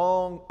the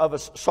Songs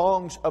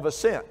of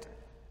Ascent.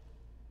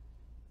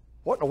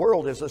 What in the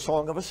world is a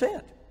Song of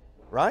Ascent,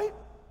 right?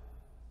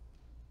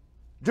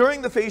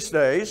 During the feast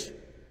days,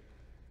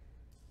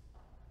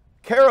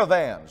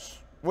 caravans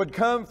would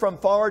come from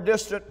far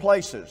distant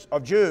places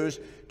of Jews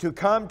to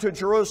come to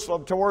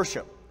Jerusalem to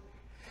worship.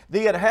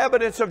 The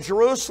inhabitants of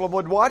Jerusalem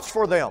would watch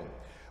for them.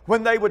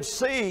 When they would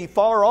see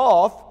far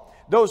off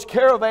those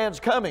caravans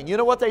coming, you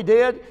know what they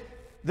did?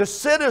 The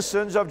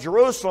citizens of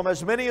Jerusalem,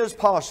 as many as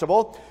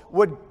possible,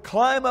 would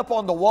climb up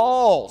on the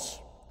walls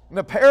and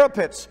the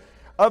parapets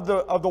of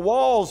the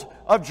walls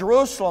of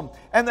Jerusalem,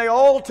 and they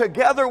all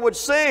together would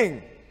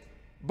sing,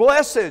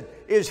 "Blessed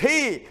is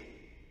he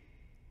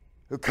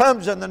who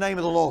comes in the name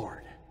of the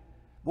Lord."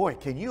 Boy,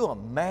 can you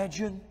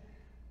imagine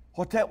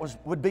what that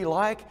would be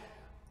like,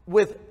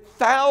 with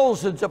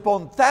thousands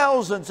upon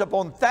thousands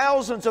upon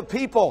thousands of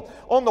people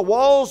on the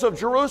walls of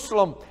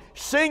Jerusalem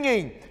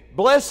singing,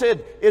 "Blessed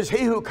is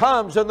he who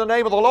comes in the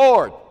name of the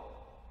Lord."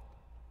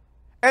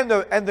 And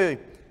the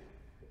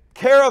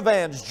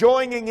caravans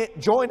joining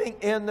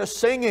in the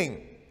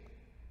singing.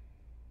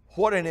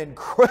 What an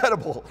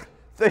incredible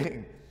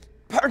thing.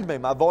 Pardon me,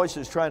 my voice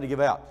is trying to give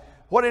out.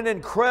 What an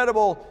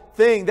incredible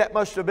thing that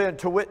must have been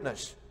to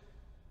witness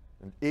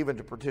and even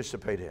to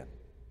participate in.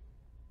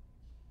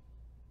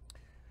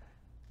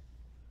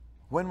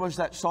 When was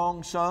that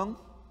song sung?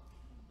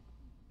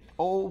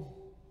 Oh,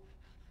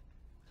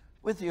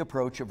 with the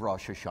approach of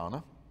Rosh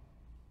Hashanah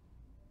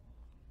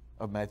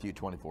of Matthew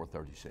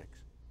 24:36.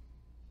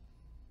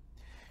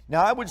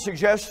 Now, I would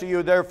suggest to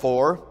you,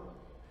 therefore,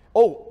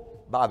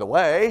 by the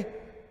way,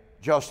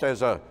 just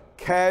as a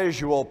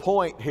casual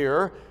point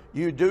here,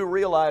 you do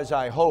realize,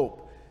 I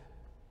hope,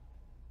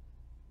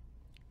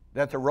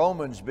 that the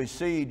Romans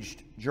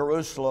besieged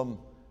Jerusalem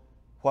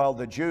while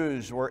the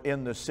Jews were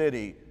in the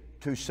city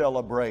to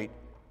celebrate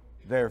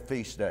their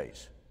feast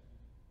days.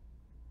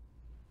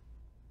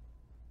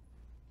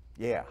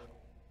 Yeah.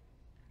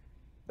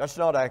 That's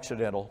not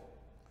accidental.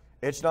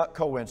 It's not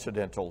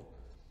coincidental.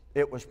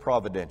 It was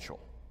providential.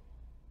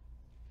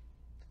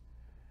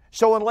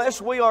 So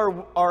unless we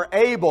are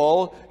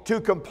able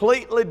to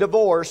completely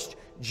divorce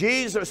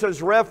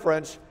Jesus'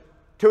 reference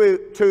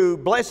to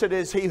 "Blessed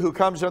is he who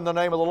comes in the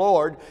name of the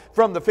Lord"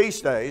 from the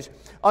feast days,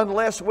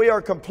 unless we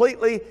are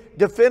completely,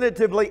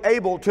 definitively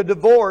able to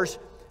divorce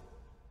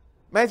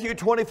Matthew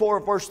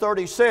 24, verse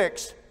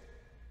 36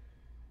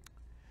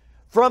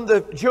 from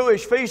the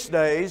Jewish feast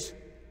days,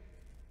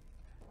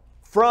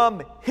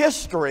 from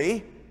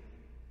history,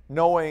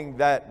 knowing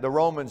that the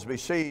Romans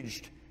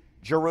besieged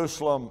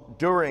Jerusalem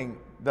during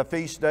the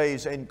feast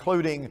days,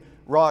 including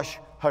Rosh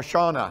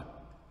Hashanah.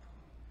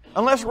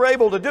 Unless we're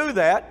able to do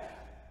that,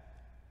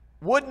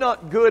 would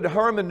not good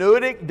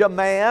hermeneutic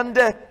demand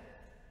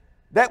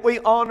that we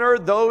honor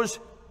those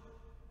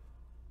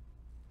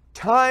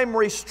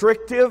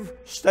time-restrictive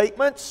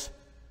statements?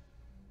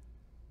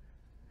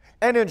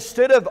 And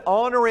instead of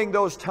honoring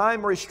those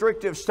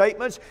time-restrictive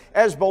statements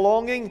as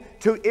belonging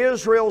to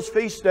Israel's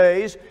feast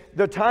days,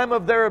 the time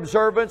of their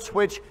observance,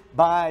 which,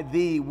 by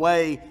the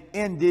way,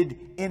 ended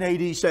in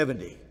AD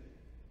 70.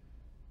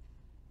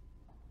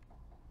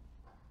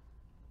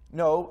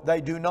 No,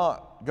 they do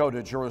not go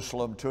to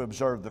Jerusalem to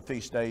observe the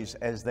feast days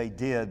as they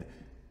did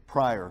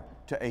prior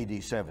to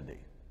AD 70.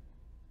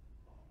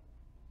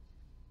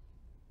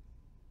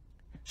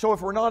 So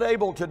if we're not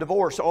able to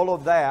divorce all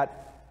of that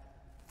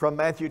from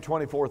Matthew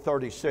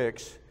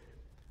 24:36,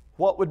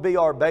 what would be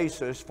our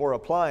basis for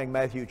applying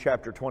Matthew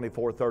chapter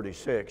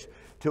 24:36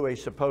 to a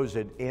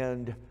supposed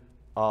end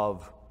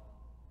of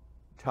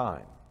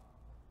time?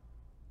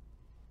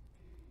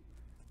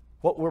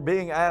 What we're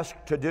being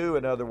asked to do,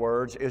 in other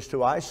words, is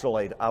to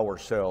isolate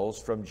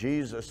ourselves from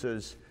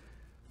Jesus'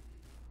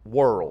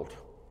 world,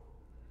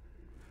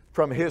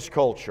 from His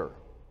culture,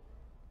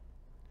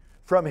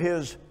 from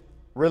His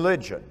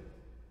religion,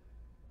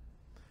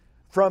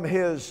 from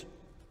His,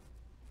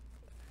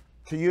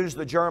 to use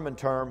the German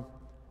term,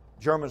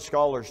 German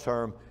scholars'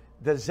 term,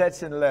 the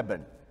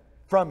Sitzenleben,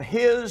 from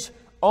His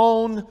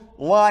own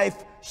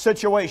life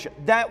situation.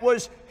 That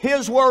was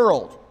His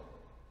world.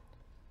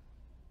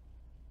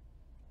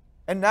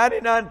 And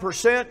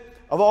 99%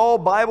 of all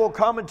Bible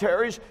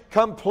commentaries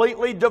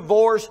completely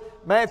divorce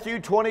Matthew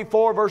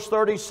 24 verse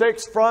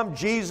 36 from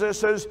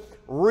Jesus'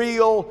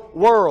 real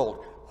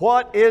world.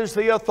 What is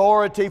the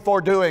authority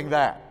for doing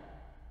that?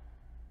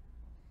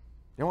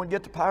 Anyone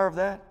get the power of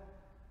that?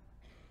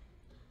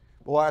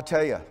 Well, I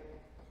tell you,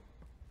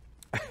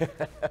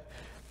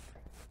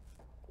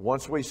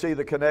 once we see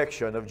the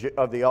connection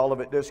of the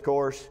Olivet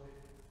Discourse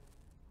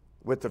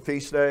with the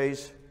feast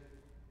days,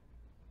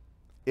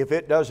 if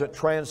it doesn't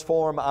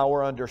transform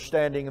our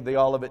understanding of the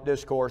Olivet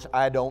Discourse,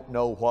 I don't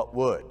know what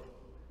would.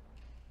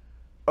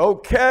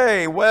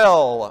 Okay,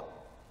 well,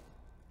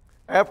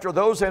 after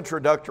those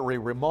introductory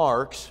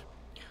remarks,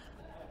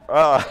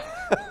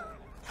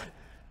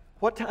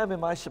 what time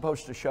am I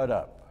supposed to shut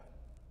up?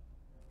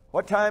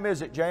 What time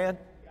is it, Jan?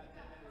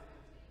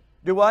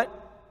 Do what?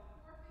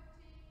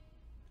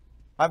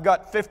 I've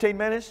got 15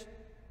 minutes?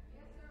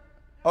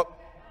 Oh,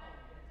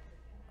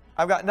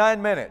 I've got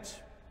 9 minutes.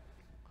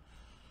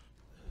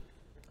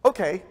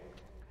 Okay.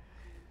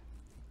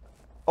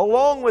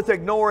 Along with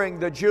ignoring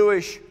the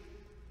Jewish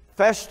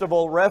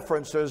festival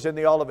references in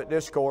the Olivet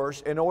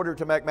Discourse in order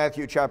to make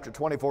Matthew chapter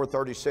 24,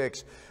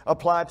 36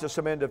 apply to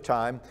some end of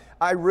time,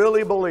 I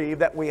really believe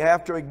that we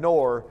have to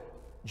ignore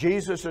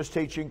Jesus'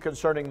 teaching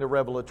concerning the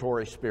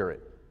revelatory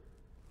spirit.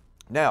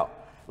 Now,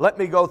 let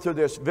me go through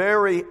this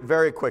very,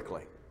 very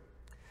quickly.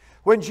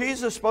 When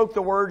Jesus spoke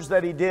the words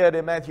that He did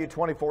in Matthew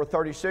 24,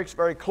 36,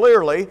 very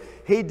clearly,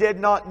 He did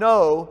not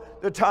know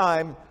the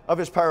time of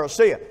His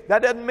parousia.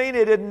 That doesn't mean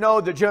He didn't know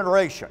the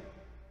generation.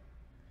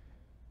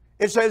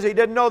 It says He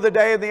didn't know the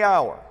day and the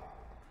hour.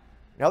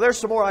 Now, there's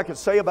some more I could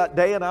say about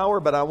day and hour,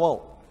 but I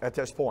won't at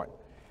this point.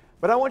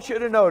 But I want you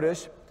to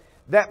notice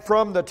that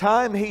from the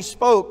time He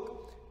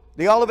spoke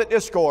the Olivet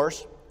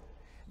Discourse,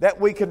 that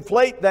we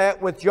conflate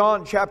that with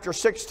John chapter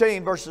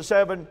 16, verses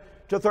 7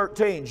 to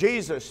 13.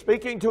 Jesus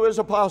speaking to His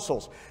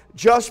apostles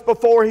just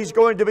before He's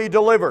going to be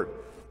delivered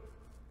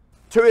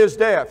to His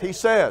death. He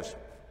says,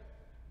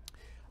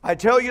 I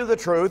tell you the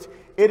truth,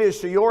 it is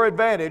to your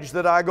advantage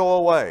that I go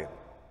away.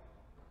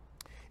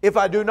 If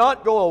I do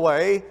not go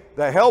away,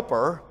 the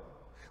Helper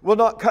will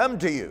not come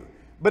to you.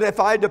 But if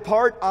I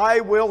depart,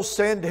 I will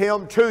send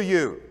Him to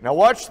you. Now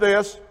watch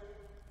this.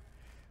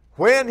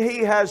 When He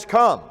has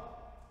come,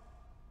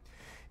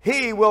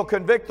 He will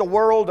convict the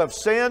world of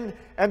sin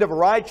and of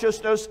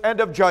righteousness and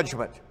of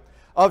judgment.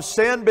 Of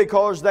sin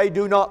because they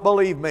do not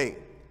believe Me.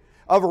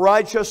 Of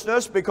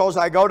righteousness because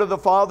I go to the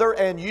Father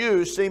and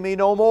you see Me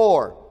no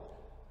more.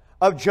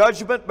 Of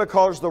judgment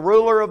because the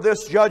ruler of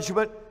this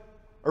judgment,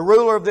 or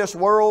ruler of this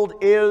world,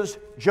 is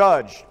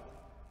judged.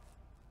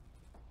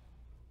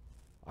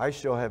 I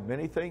still have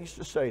many things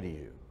to say to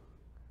you,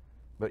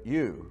 but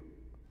you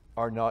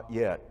are not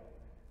yet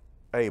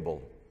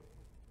able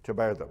to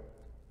bear them.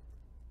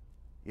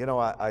 You know,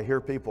 I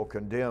hear people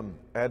condemn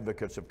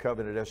advocates of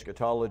covenant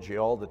eschatology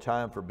all the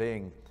time for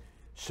being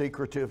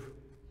secretive,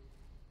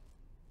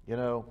 you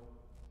know,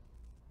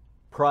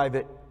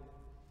 private.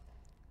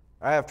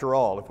 After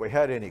all, if we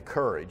had any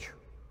courage,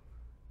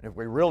 and if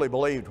we really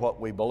believed what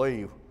we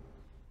believe,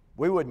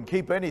 we wouldn't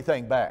keep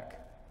anything back.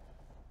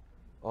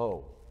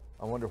 Oh,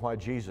 I wonder why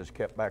Jesus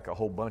kept back a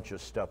whole bunch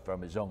of stuff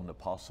from His own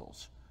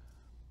apostles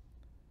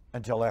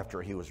until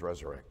after He was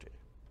resurrected.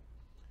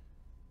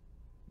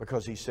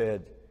 Because He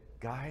said,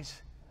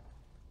 guys,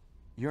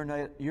 you're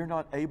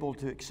not able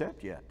to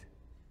accept yet.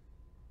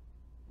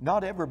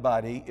 Not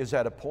everybody is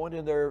at a point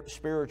in their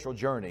spiritual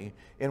journey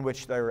in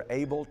which they're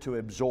able to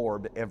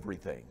absorb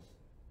everything.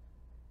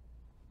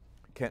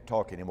 Can't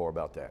talk anymore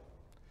about that.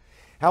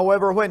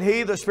 However, when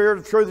He, the Spirit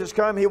of truth, has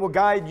come, He will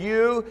guide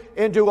you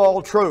into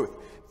all truth.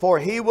 For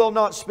He will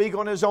not speak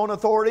on His own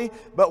authority,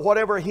 but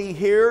whatever He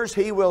hears,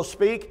 He will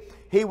speak.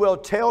 He will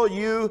tell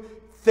you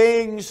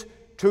things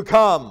to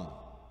come.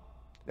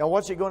 Now,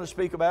 what's He going to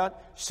speak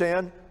about?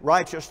 Sin,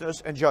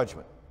 righteousness, and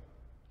judgment.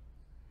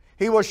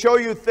 He will show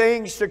you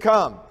things to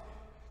come.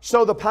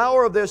 So the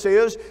power of this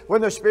is,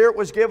 when the Spirit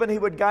was given, He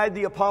would guide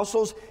the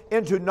apostles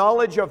into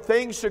knowledge of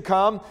things to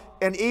come,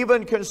 and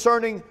even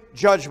concerning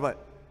judgment.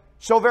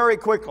 So very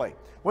quickly,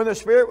 when the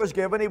Spirit was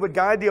given, He would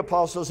guide the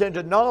apostles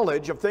into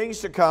knowledge of things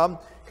to come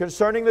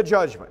concerning the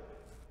judgment.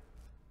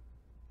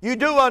 You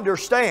do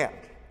understand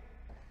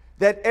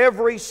that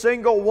every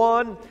single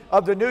one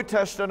of the New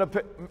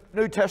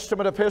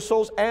Testament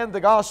epistles and the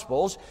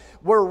Gospels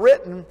were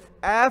written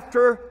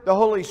after the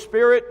Holy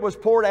Spirit was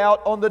poured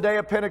out on the day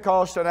of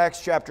Pentecost in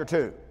Acts chapter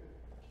 2.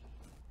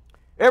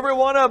 Every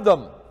one of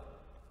them.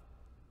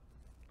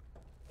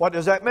 What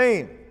does that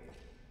mean?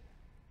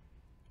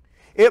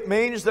 It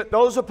means that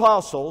those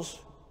apostles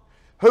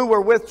who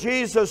were with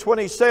Jesus when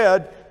He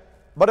said,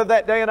 "But of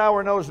that day and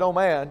hour knows no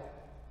man,"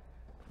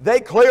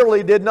 they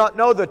clearly did not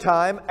know the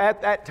time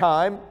at that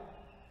time.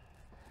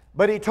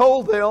 But He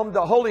told them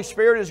the Holy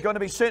Spirit is going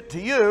to be sent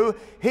to you.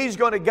 He's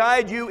going to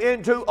guide you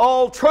into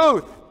all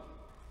truth.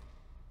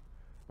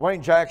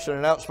 Wayne Jackson,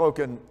 an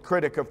outspoken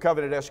critic of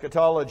covenant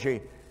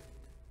eschatology,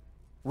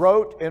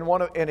 wrote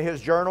in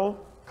his journal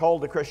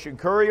called The Christian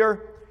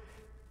Courier,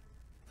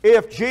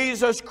 If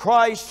Jesus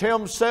Christ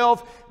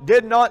Himself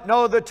did not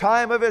know the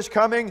time of His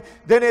coming,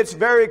 then it's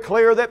very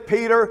clear that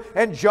Peter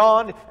and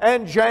John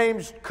and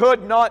James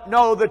could not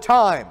know the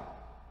time.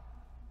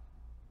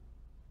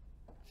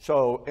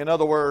 So, in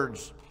other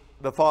words,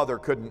 the Father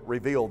couldn't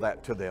reveal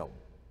that to them.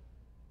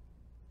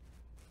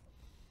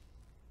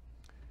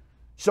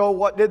 So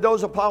what did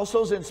those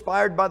apostles,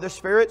 inspired by the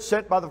Spirit,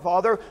 sent by the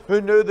Father,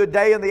 who knew the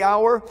day and the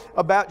hour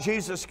about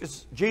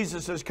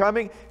Jesus'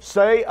 coming,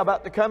 say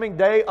about the coming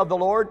day of the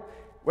Lord?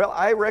 Well,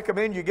 I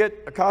recommend you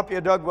get a copy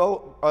of Doug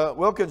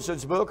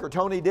Wilkinson's book or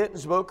Tony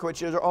Denton's book,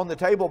 which is on the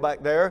table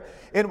back there,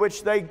 in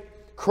which they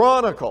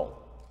chronicle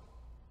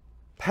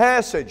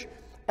passage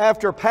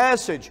after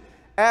passage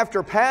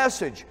after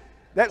passage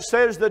that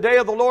says the day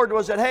of the Lord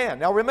was at hand.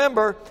 Now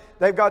remember,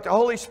 they've got the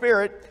Holy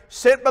Spirit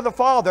sent by the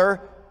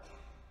Father,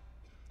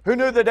 who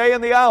knew the day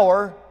and the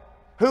hour,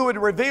 who would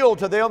reveal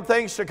to them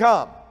things to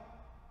come.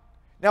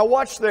 Now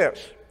watch this.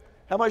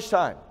 How much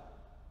time?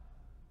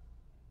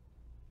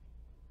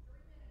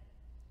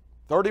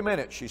 30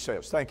 minutes, she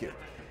says. Thank you.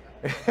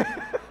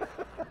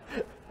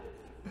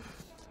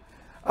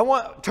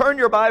 Turn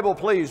your Bible,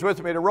 please,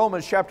 with me to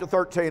Romans chapter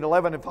 13,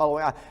 11 and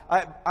following.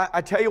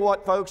 I tell you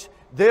what, folks,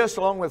 this,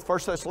 along with 1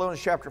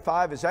 Thessalonians chapter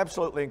 5, is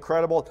absolutely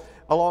incredible,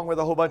 along with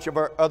a whole bunch of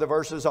other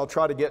verses. I'll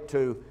try to get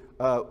to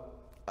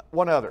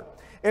one other.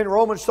 In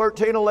Romans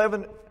 13,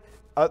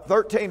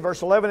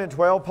 verse 11 and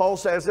 12, Paul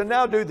says, and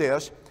now do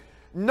this,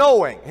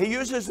 knowing. He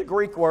uses the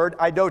Greek word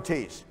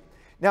idotes.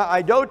 Now,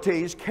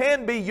 idotes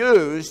can be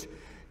used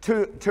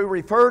to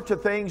refer to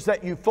things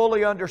that you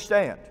fully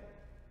understand.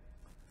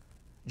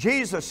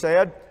 Jesus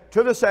said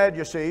to the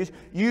Sadducees,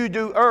 you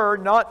do err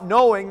not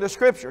knowing the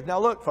Scriptures. Now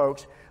look,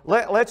 folks,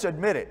 let's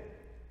admit it.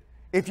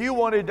 If you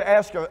wanted to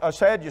ask a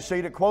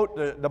Sadducee to quote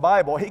the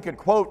Bible, he could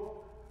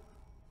quote,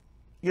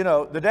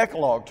 the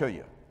Decalogue to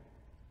you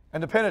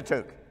and the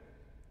Pentateuch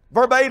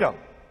verbatim.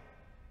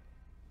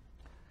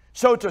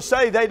 So to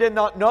say they did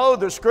not know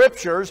the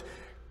Scriptures,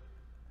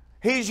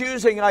 he's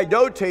using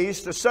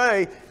idotes to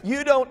say,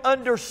 you don't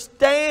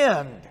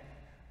understand,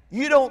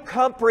 you don't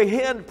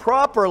comprehend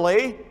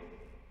properly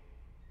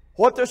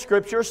what the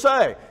Scriptures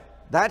say.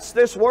 That's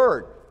this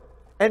word.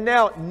 And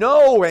now,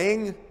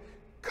 knowing,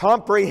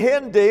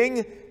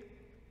 comprehending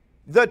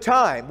the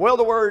time. Well,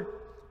 the word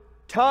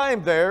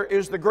time there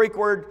is the Greek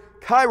word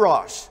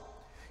kairos.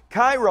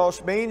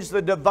 Kairos means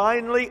the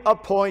divinely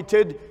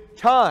appointed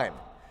time.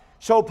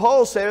 So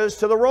Paul says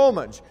to the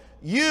Romans,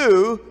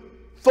 you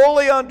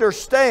fully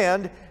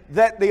understand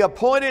that the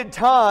appointed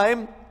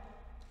time,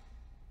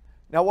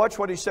 now watch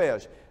what he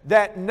says,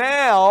 that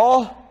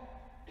now,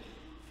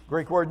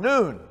 Greek word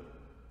noon,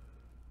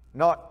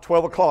 not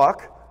 12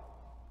 o'clock,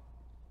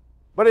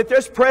 but at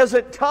this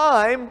present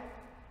time.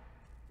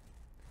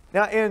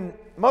 Now in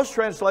most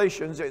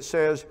translations it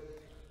says,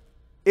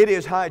 it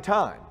is high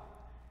time.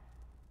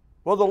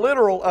 Well, the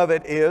literal of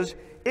it is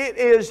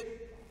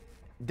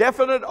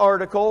definite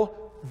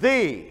article,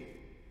 the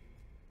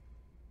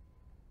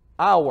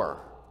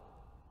hour.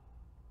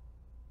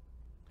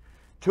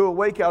 To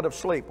awake out of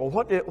sleep. Well,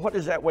 what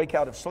does that wake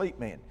out of sleep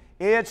mean?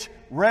 It's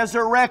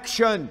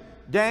resurrection.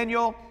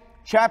 Daniel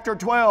chapter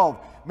 12.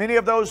 Many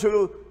of those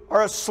who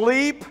are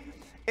asleep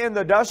in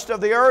the dust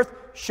of the earth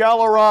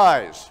shall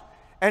arise.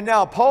 And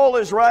now Paul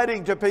is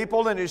writing to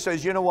people and he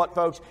says, you know what,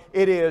 folks?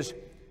 It is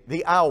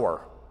the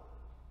hour.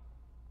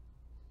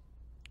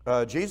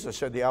 Jesus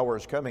said the hour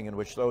is coming in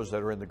which those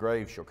that are in the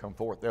grave shall come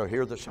forth. They'll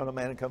hear the Son of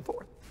Man and come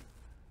forth.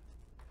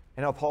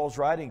 And now Paul's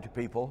writing to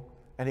people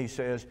and he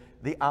says,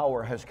 the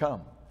hour has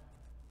come.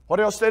 What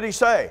else did he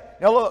say?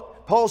 Now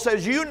look, Paul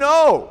says, you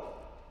know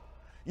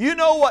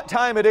what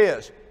time it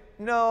is.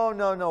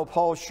 No,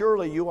 Paul,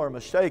 surely you are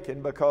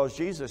mistaken, because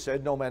Jesus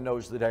said no man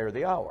knows the day or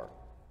the hour.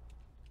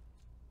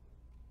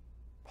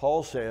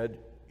 Paul said,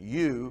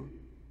 you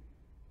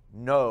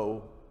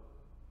know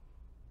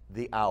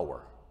the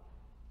hour.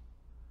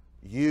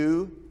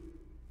 You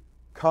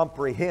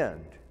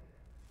comprehend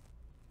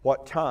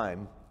what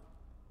time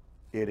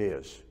it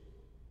is.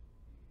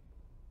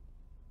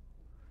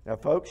 Now,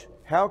 folks,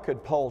 how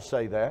could Paul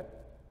say that?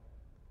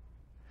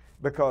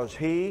 Because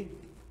he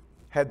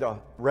had the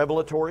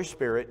revelatory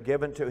spirit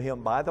given to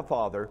him by the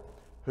Father,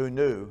 who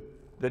knew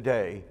the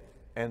day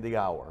and the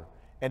hour.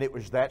 And it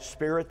was that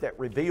spirit that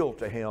revealed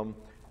to him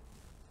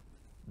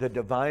the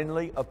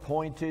divinely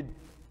appointed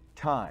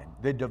time,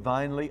 the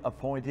divinely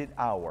appointed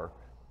hour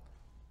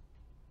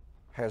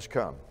has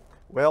come.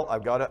 Well,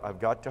 I've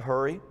got to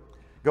hurry.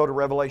 Go to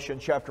Revelation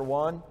chapter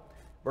 1,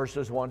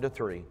 verses 1 to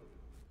 3.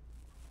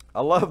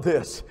 I love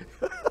this.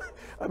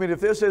 I mean,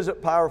 if this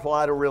isn't powerful,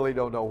 I really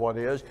don't know what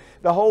is.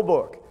 The whole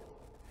book.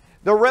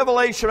 The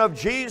revelation of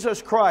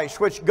Jesus Christ,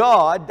 which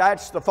God,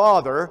 that's the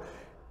Father,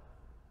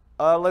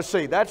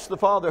 that's the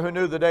Father who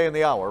knew the day and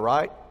the hour,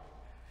 right?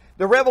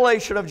 The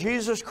revelation of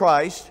Jesus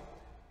Christ,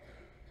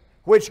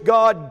 which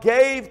God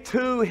gave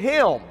to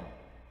Him.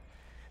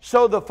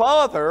 So the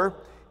Father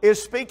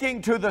is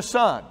speaking to the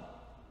Son.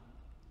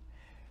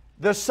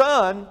 The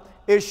Son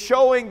is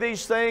showing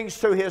these things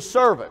to His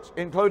servants,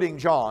 including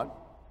John.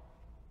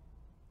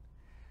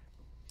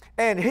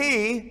 And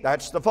He,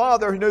 that's the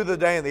Father who knew the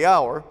day and the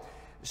hour,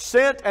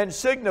 sent and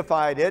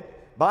signified it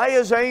by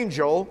His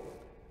angel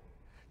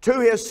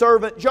to His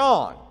servant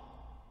John.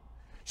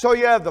 So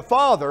you have the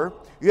Father,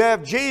 you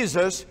have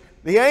Jesus,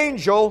 the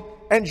angel,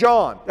 and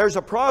John. There's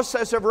a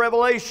process of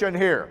revelation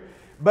here.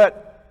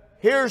 But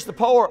here's the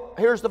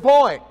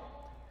point.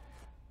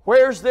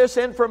 Where's this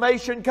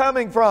information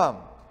coming from?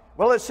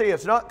 Well, let's see.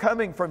 It's not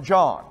coming from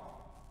John.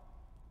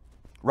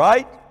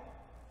 Right?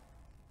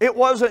 It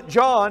wasn't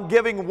John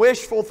giving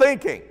wishful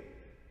thinking.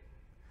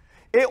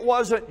 It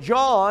wasn't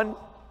John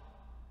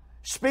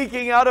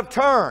speaking out of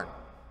turn.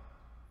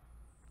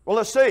 Well,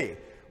 let's see.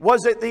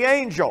 Was it the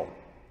angel?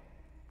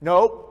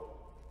 Nope.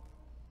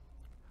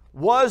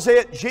 Was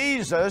it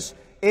Jesus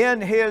in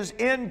His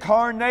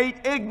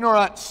incarnate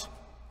ignorance?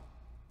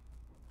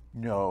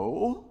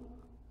 No.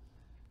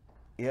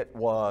 It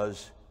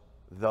was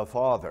the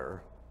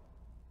Father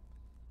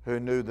who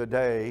knew the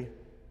day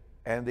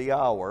and the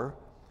hour,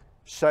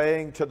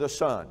 saying to the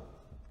Son,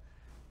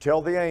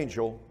 tell the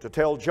angel to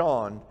tell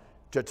John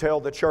to tell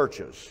the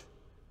churches,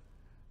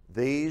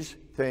 these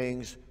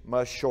things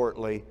must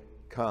shortly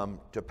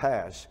come to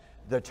pass.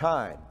 The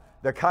time,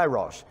 the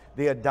kairos,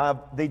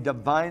 the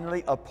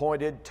divinely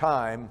appointed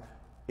time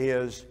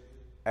is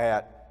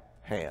at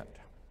hand.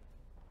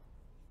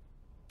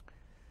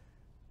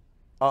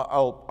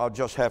 I'll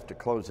just have to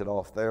close it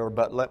off there,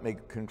 but let me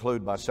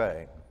conclude by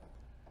saying,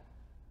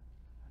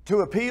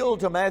 to appeal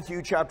to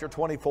Matthew chapter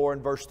 24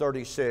 and verse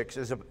 36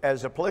 is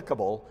as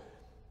applicable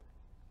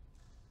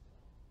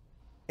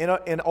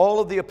in all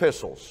of the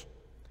epistles,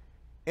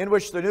 in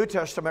which the New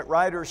Testament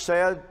writers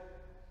said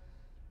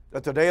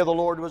that the day of the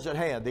Lord was at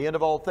hand. The end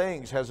of all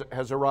things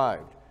has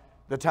arrived.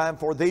 The time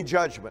for the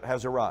judgment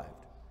has arrived.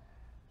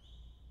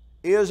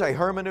 Is a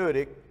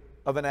hermeneutic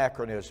of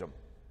anachronism.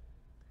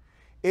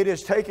 It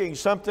is taking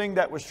something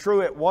that was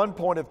true at one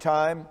point of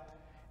time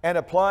and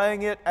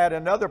applying it at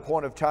another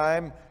point of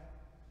time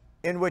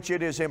in which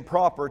it is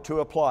improper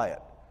to apply it.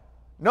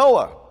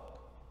 Noah,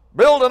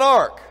 build an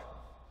ark.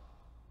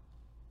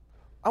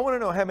 I want to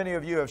know how many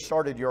of you have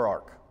started your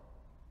ark.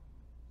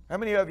 How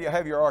many of you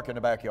have your ark in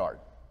the backyard?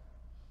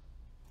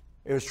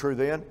 It was true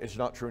then, it's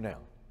not true now.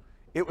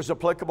 It was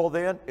applicable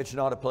then, it's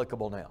not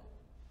applicable now.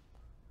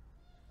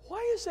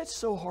 Why is that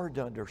so hard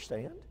to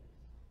understand?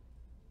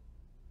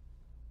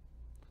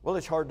 Well,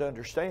 it's hard to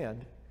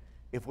understand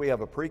if we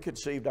have a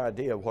preconceived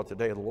idea of what the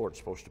day of the Lord is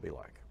supposed to be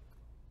like.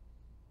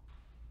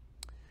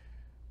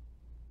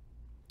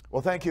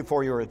 Well, thank you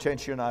for your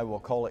attention. I will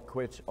call it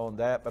quits on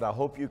that, but I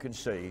hope you can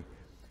see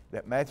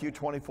that Matthew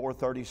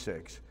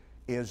 24:36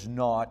 is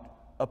not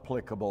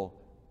applicable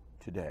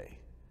today.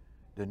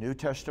 The New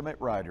Testament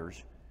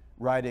writers,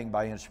 writing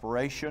by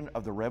inspiration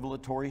of the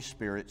revelatory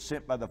Spirit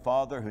sent by the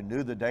Father who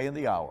knew the day and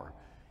the hour,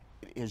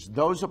 it is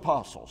those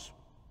apostles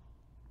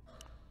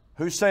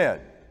who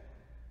said,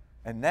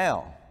 and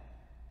now,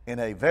 in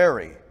a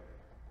very,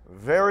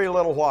 very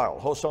little while,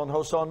 hoson,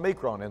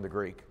 mikron in the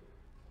Greek,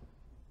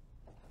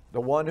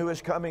 the one who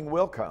is coming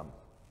will come,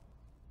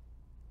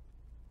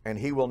 and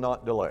He will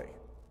not delay.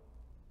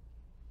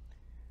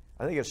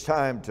 I think it's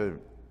time to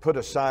put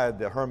aside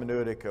the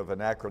hermeneutic of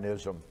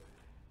anachronism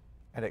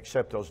and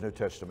accept those New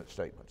Testament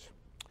statements.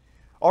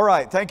 All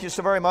right, thank you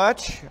so very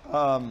much.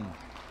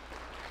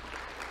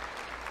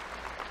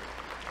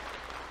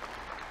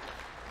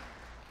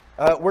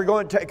 We're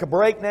going to take a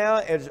break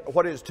now.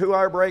 What is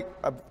 2-hour break?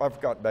 I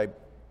forgot, babe.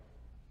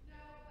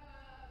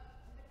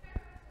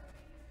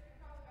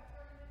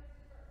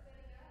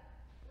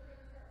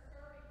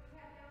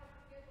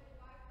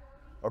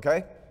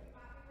 Okay.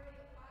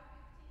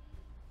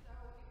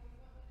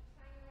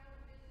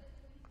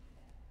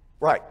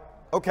 Right.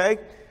 Okay.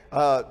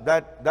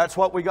 That's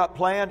what we got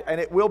planned, and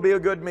it will be a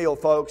good meal,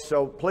 folks.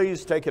 So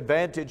please take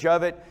advantage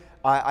of it.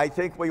 I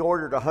think we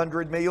ordered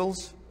 100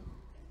 meals.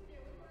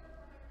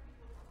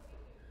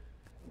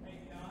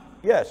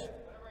 Yes.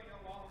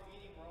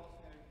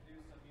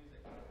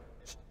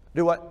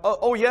 Do what?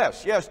 Oh,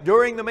 yes.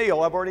 During the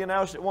meal, I've already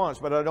announced it once,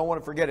 but I don't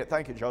want to forget it.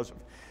 Thank you, Joseph.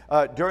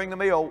 During the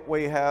meal,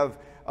 we have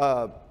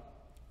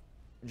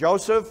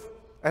Joseph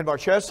and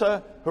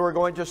Marchesa who are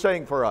going to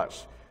sing for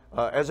us.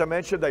 As I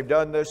mentioned, they've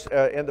done this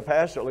in the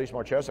past, or at least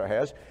Marchesa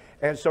has.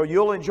 And so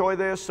you'll enjoy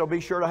this, so be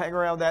sure to hang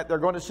around that. They're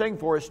going to sing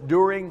for us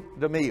during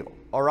the meal.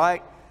 All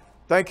right?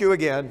 Thank you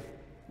again.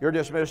 You're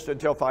dismissed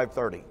until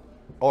 5:30,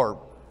 or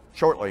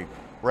shortly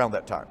around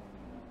that time.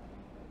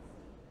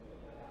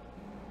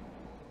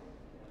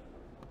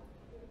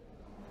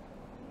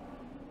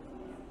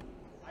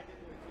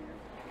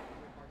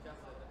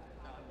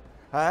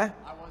 Huh?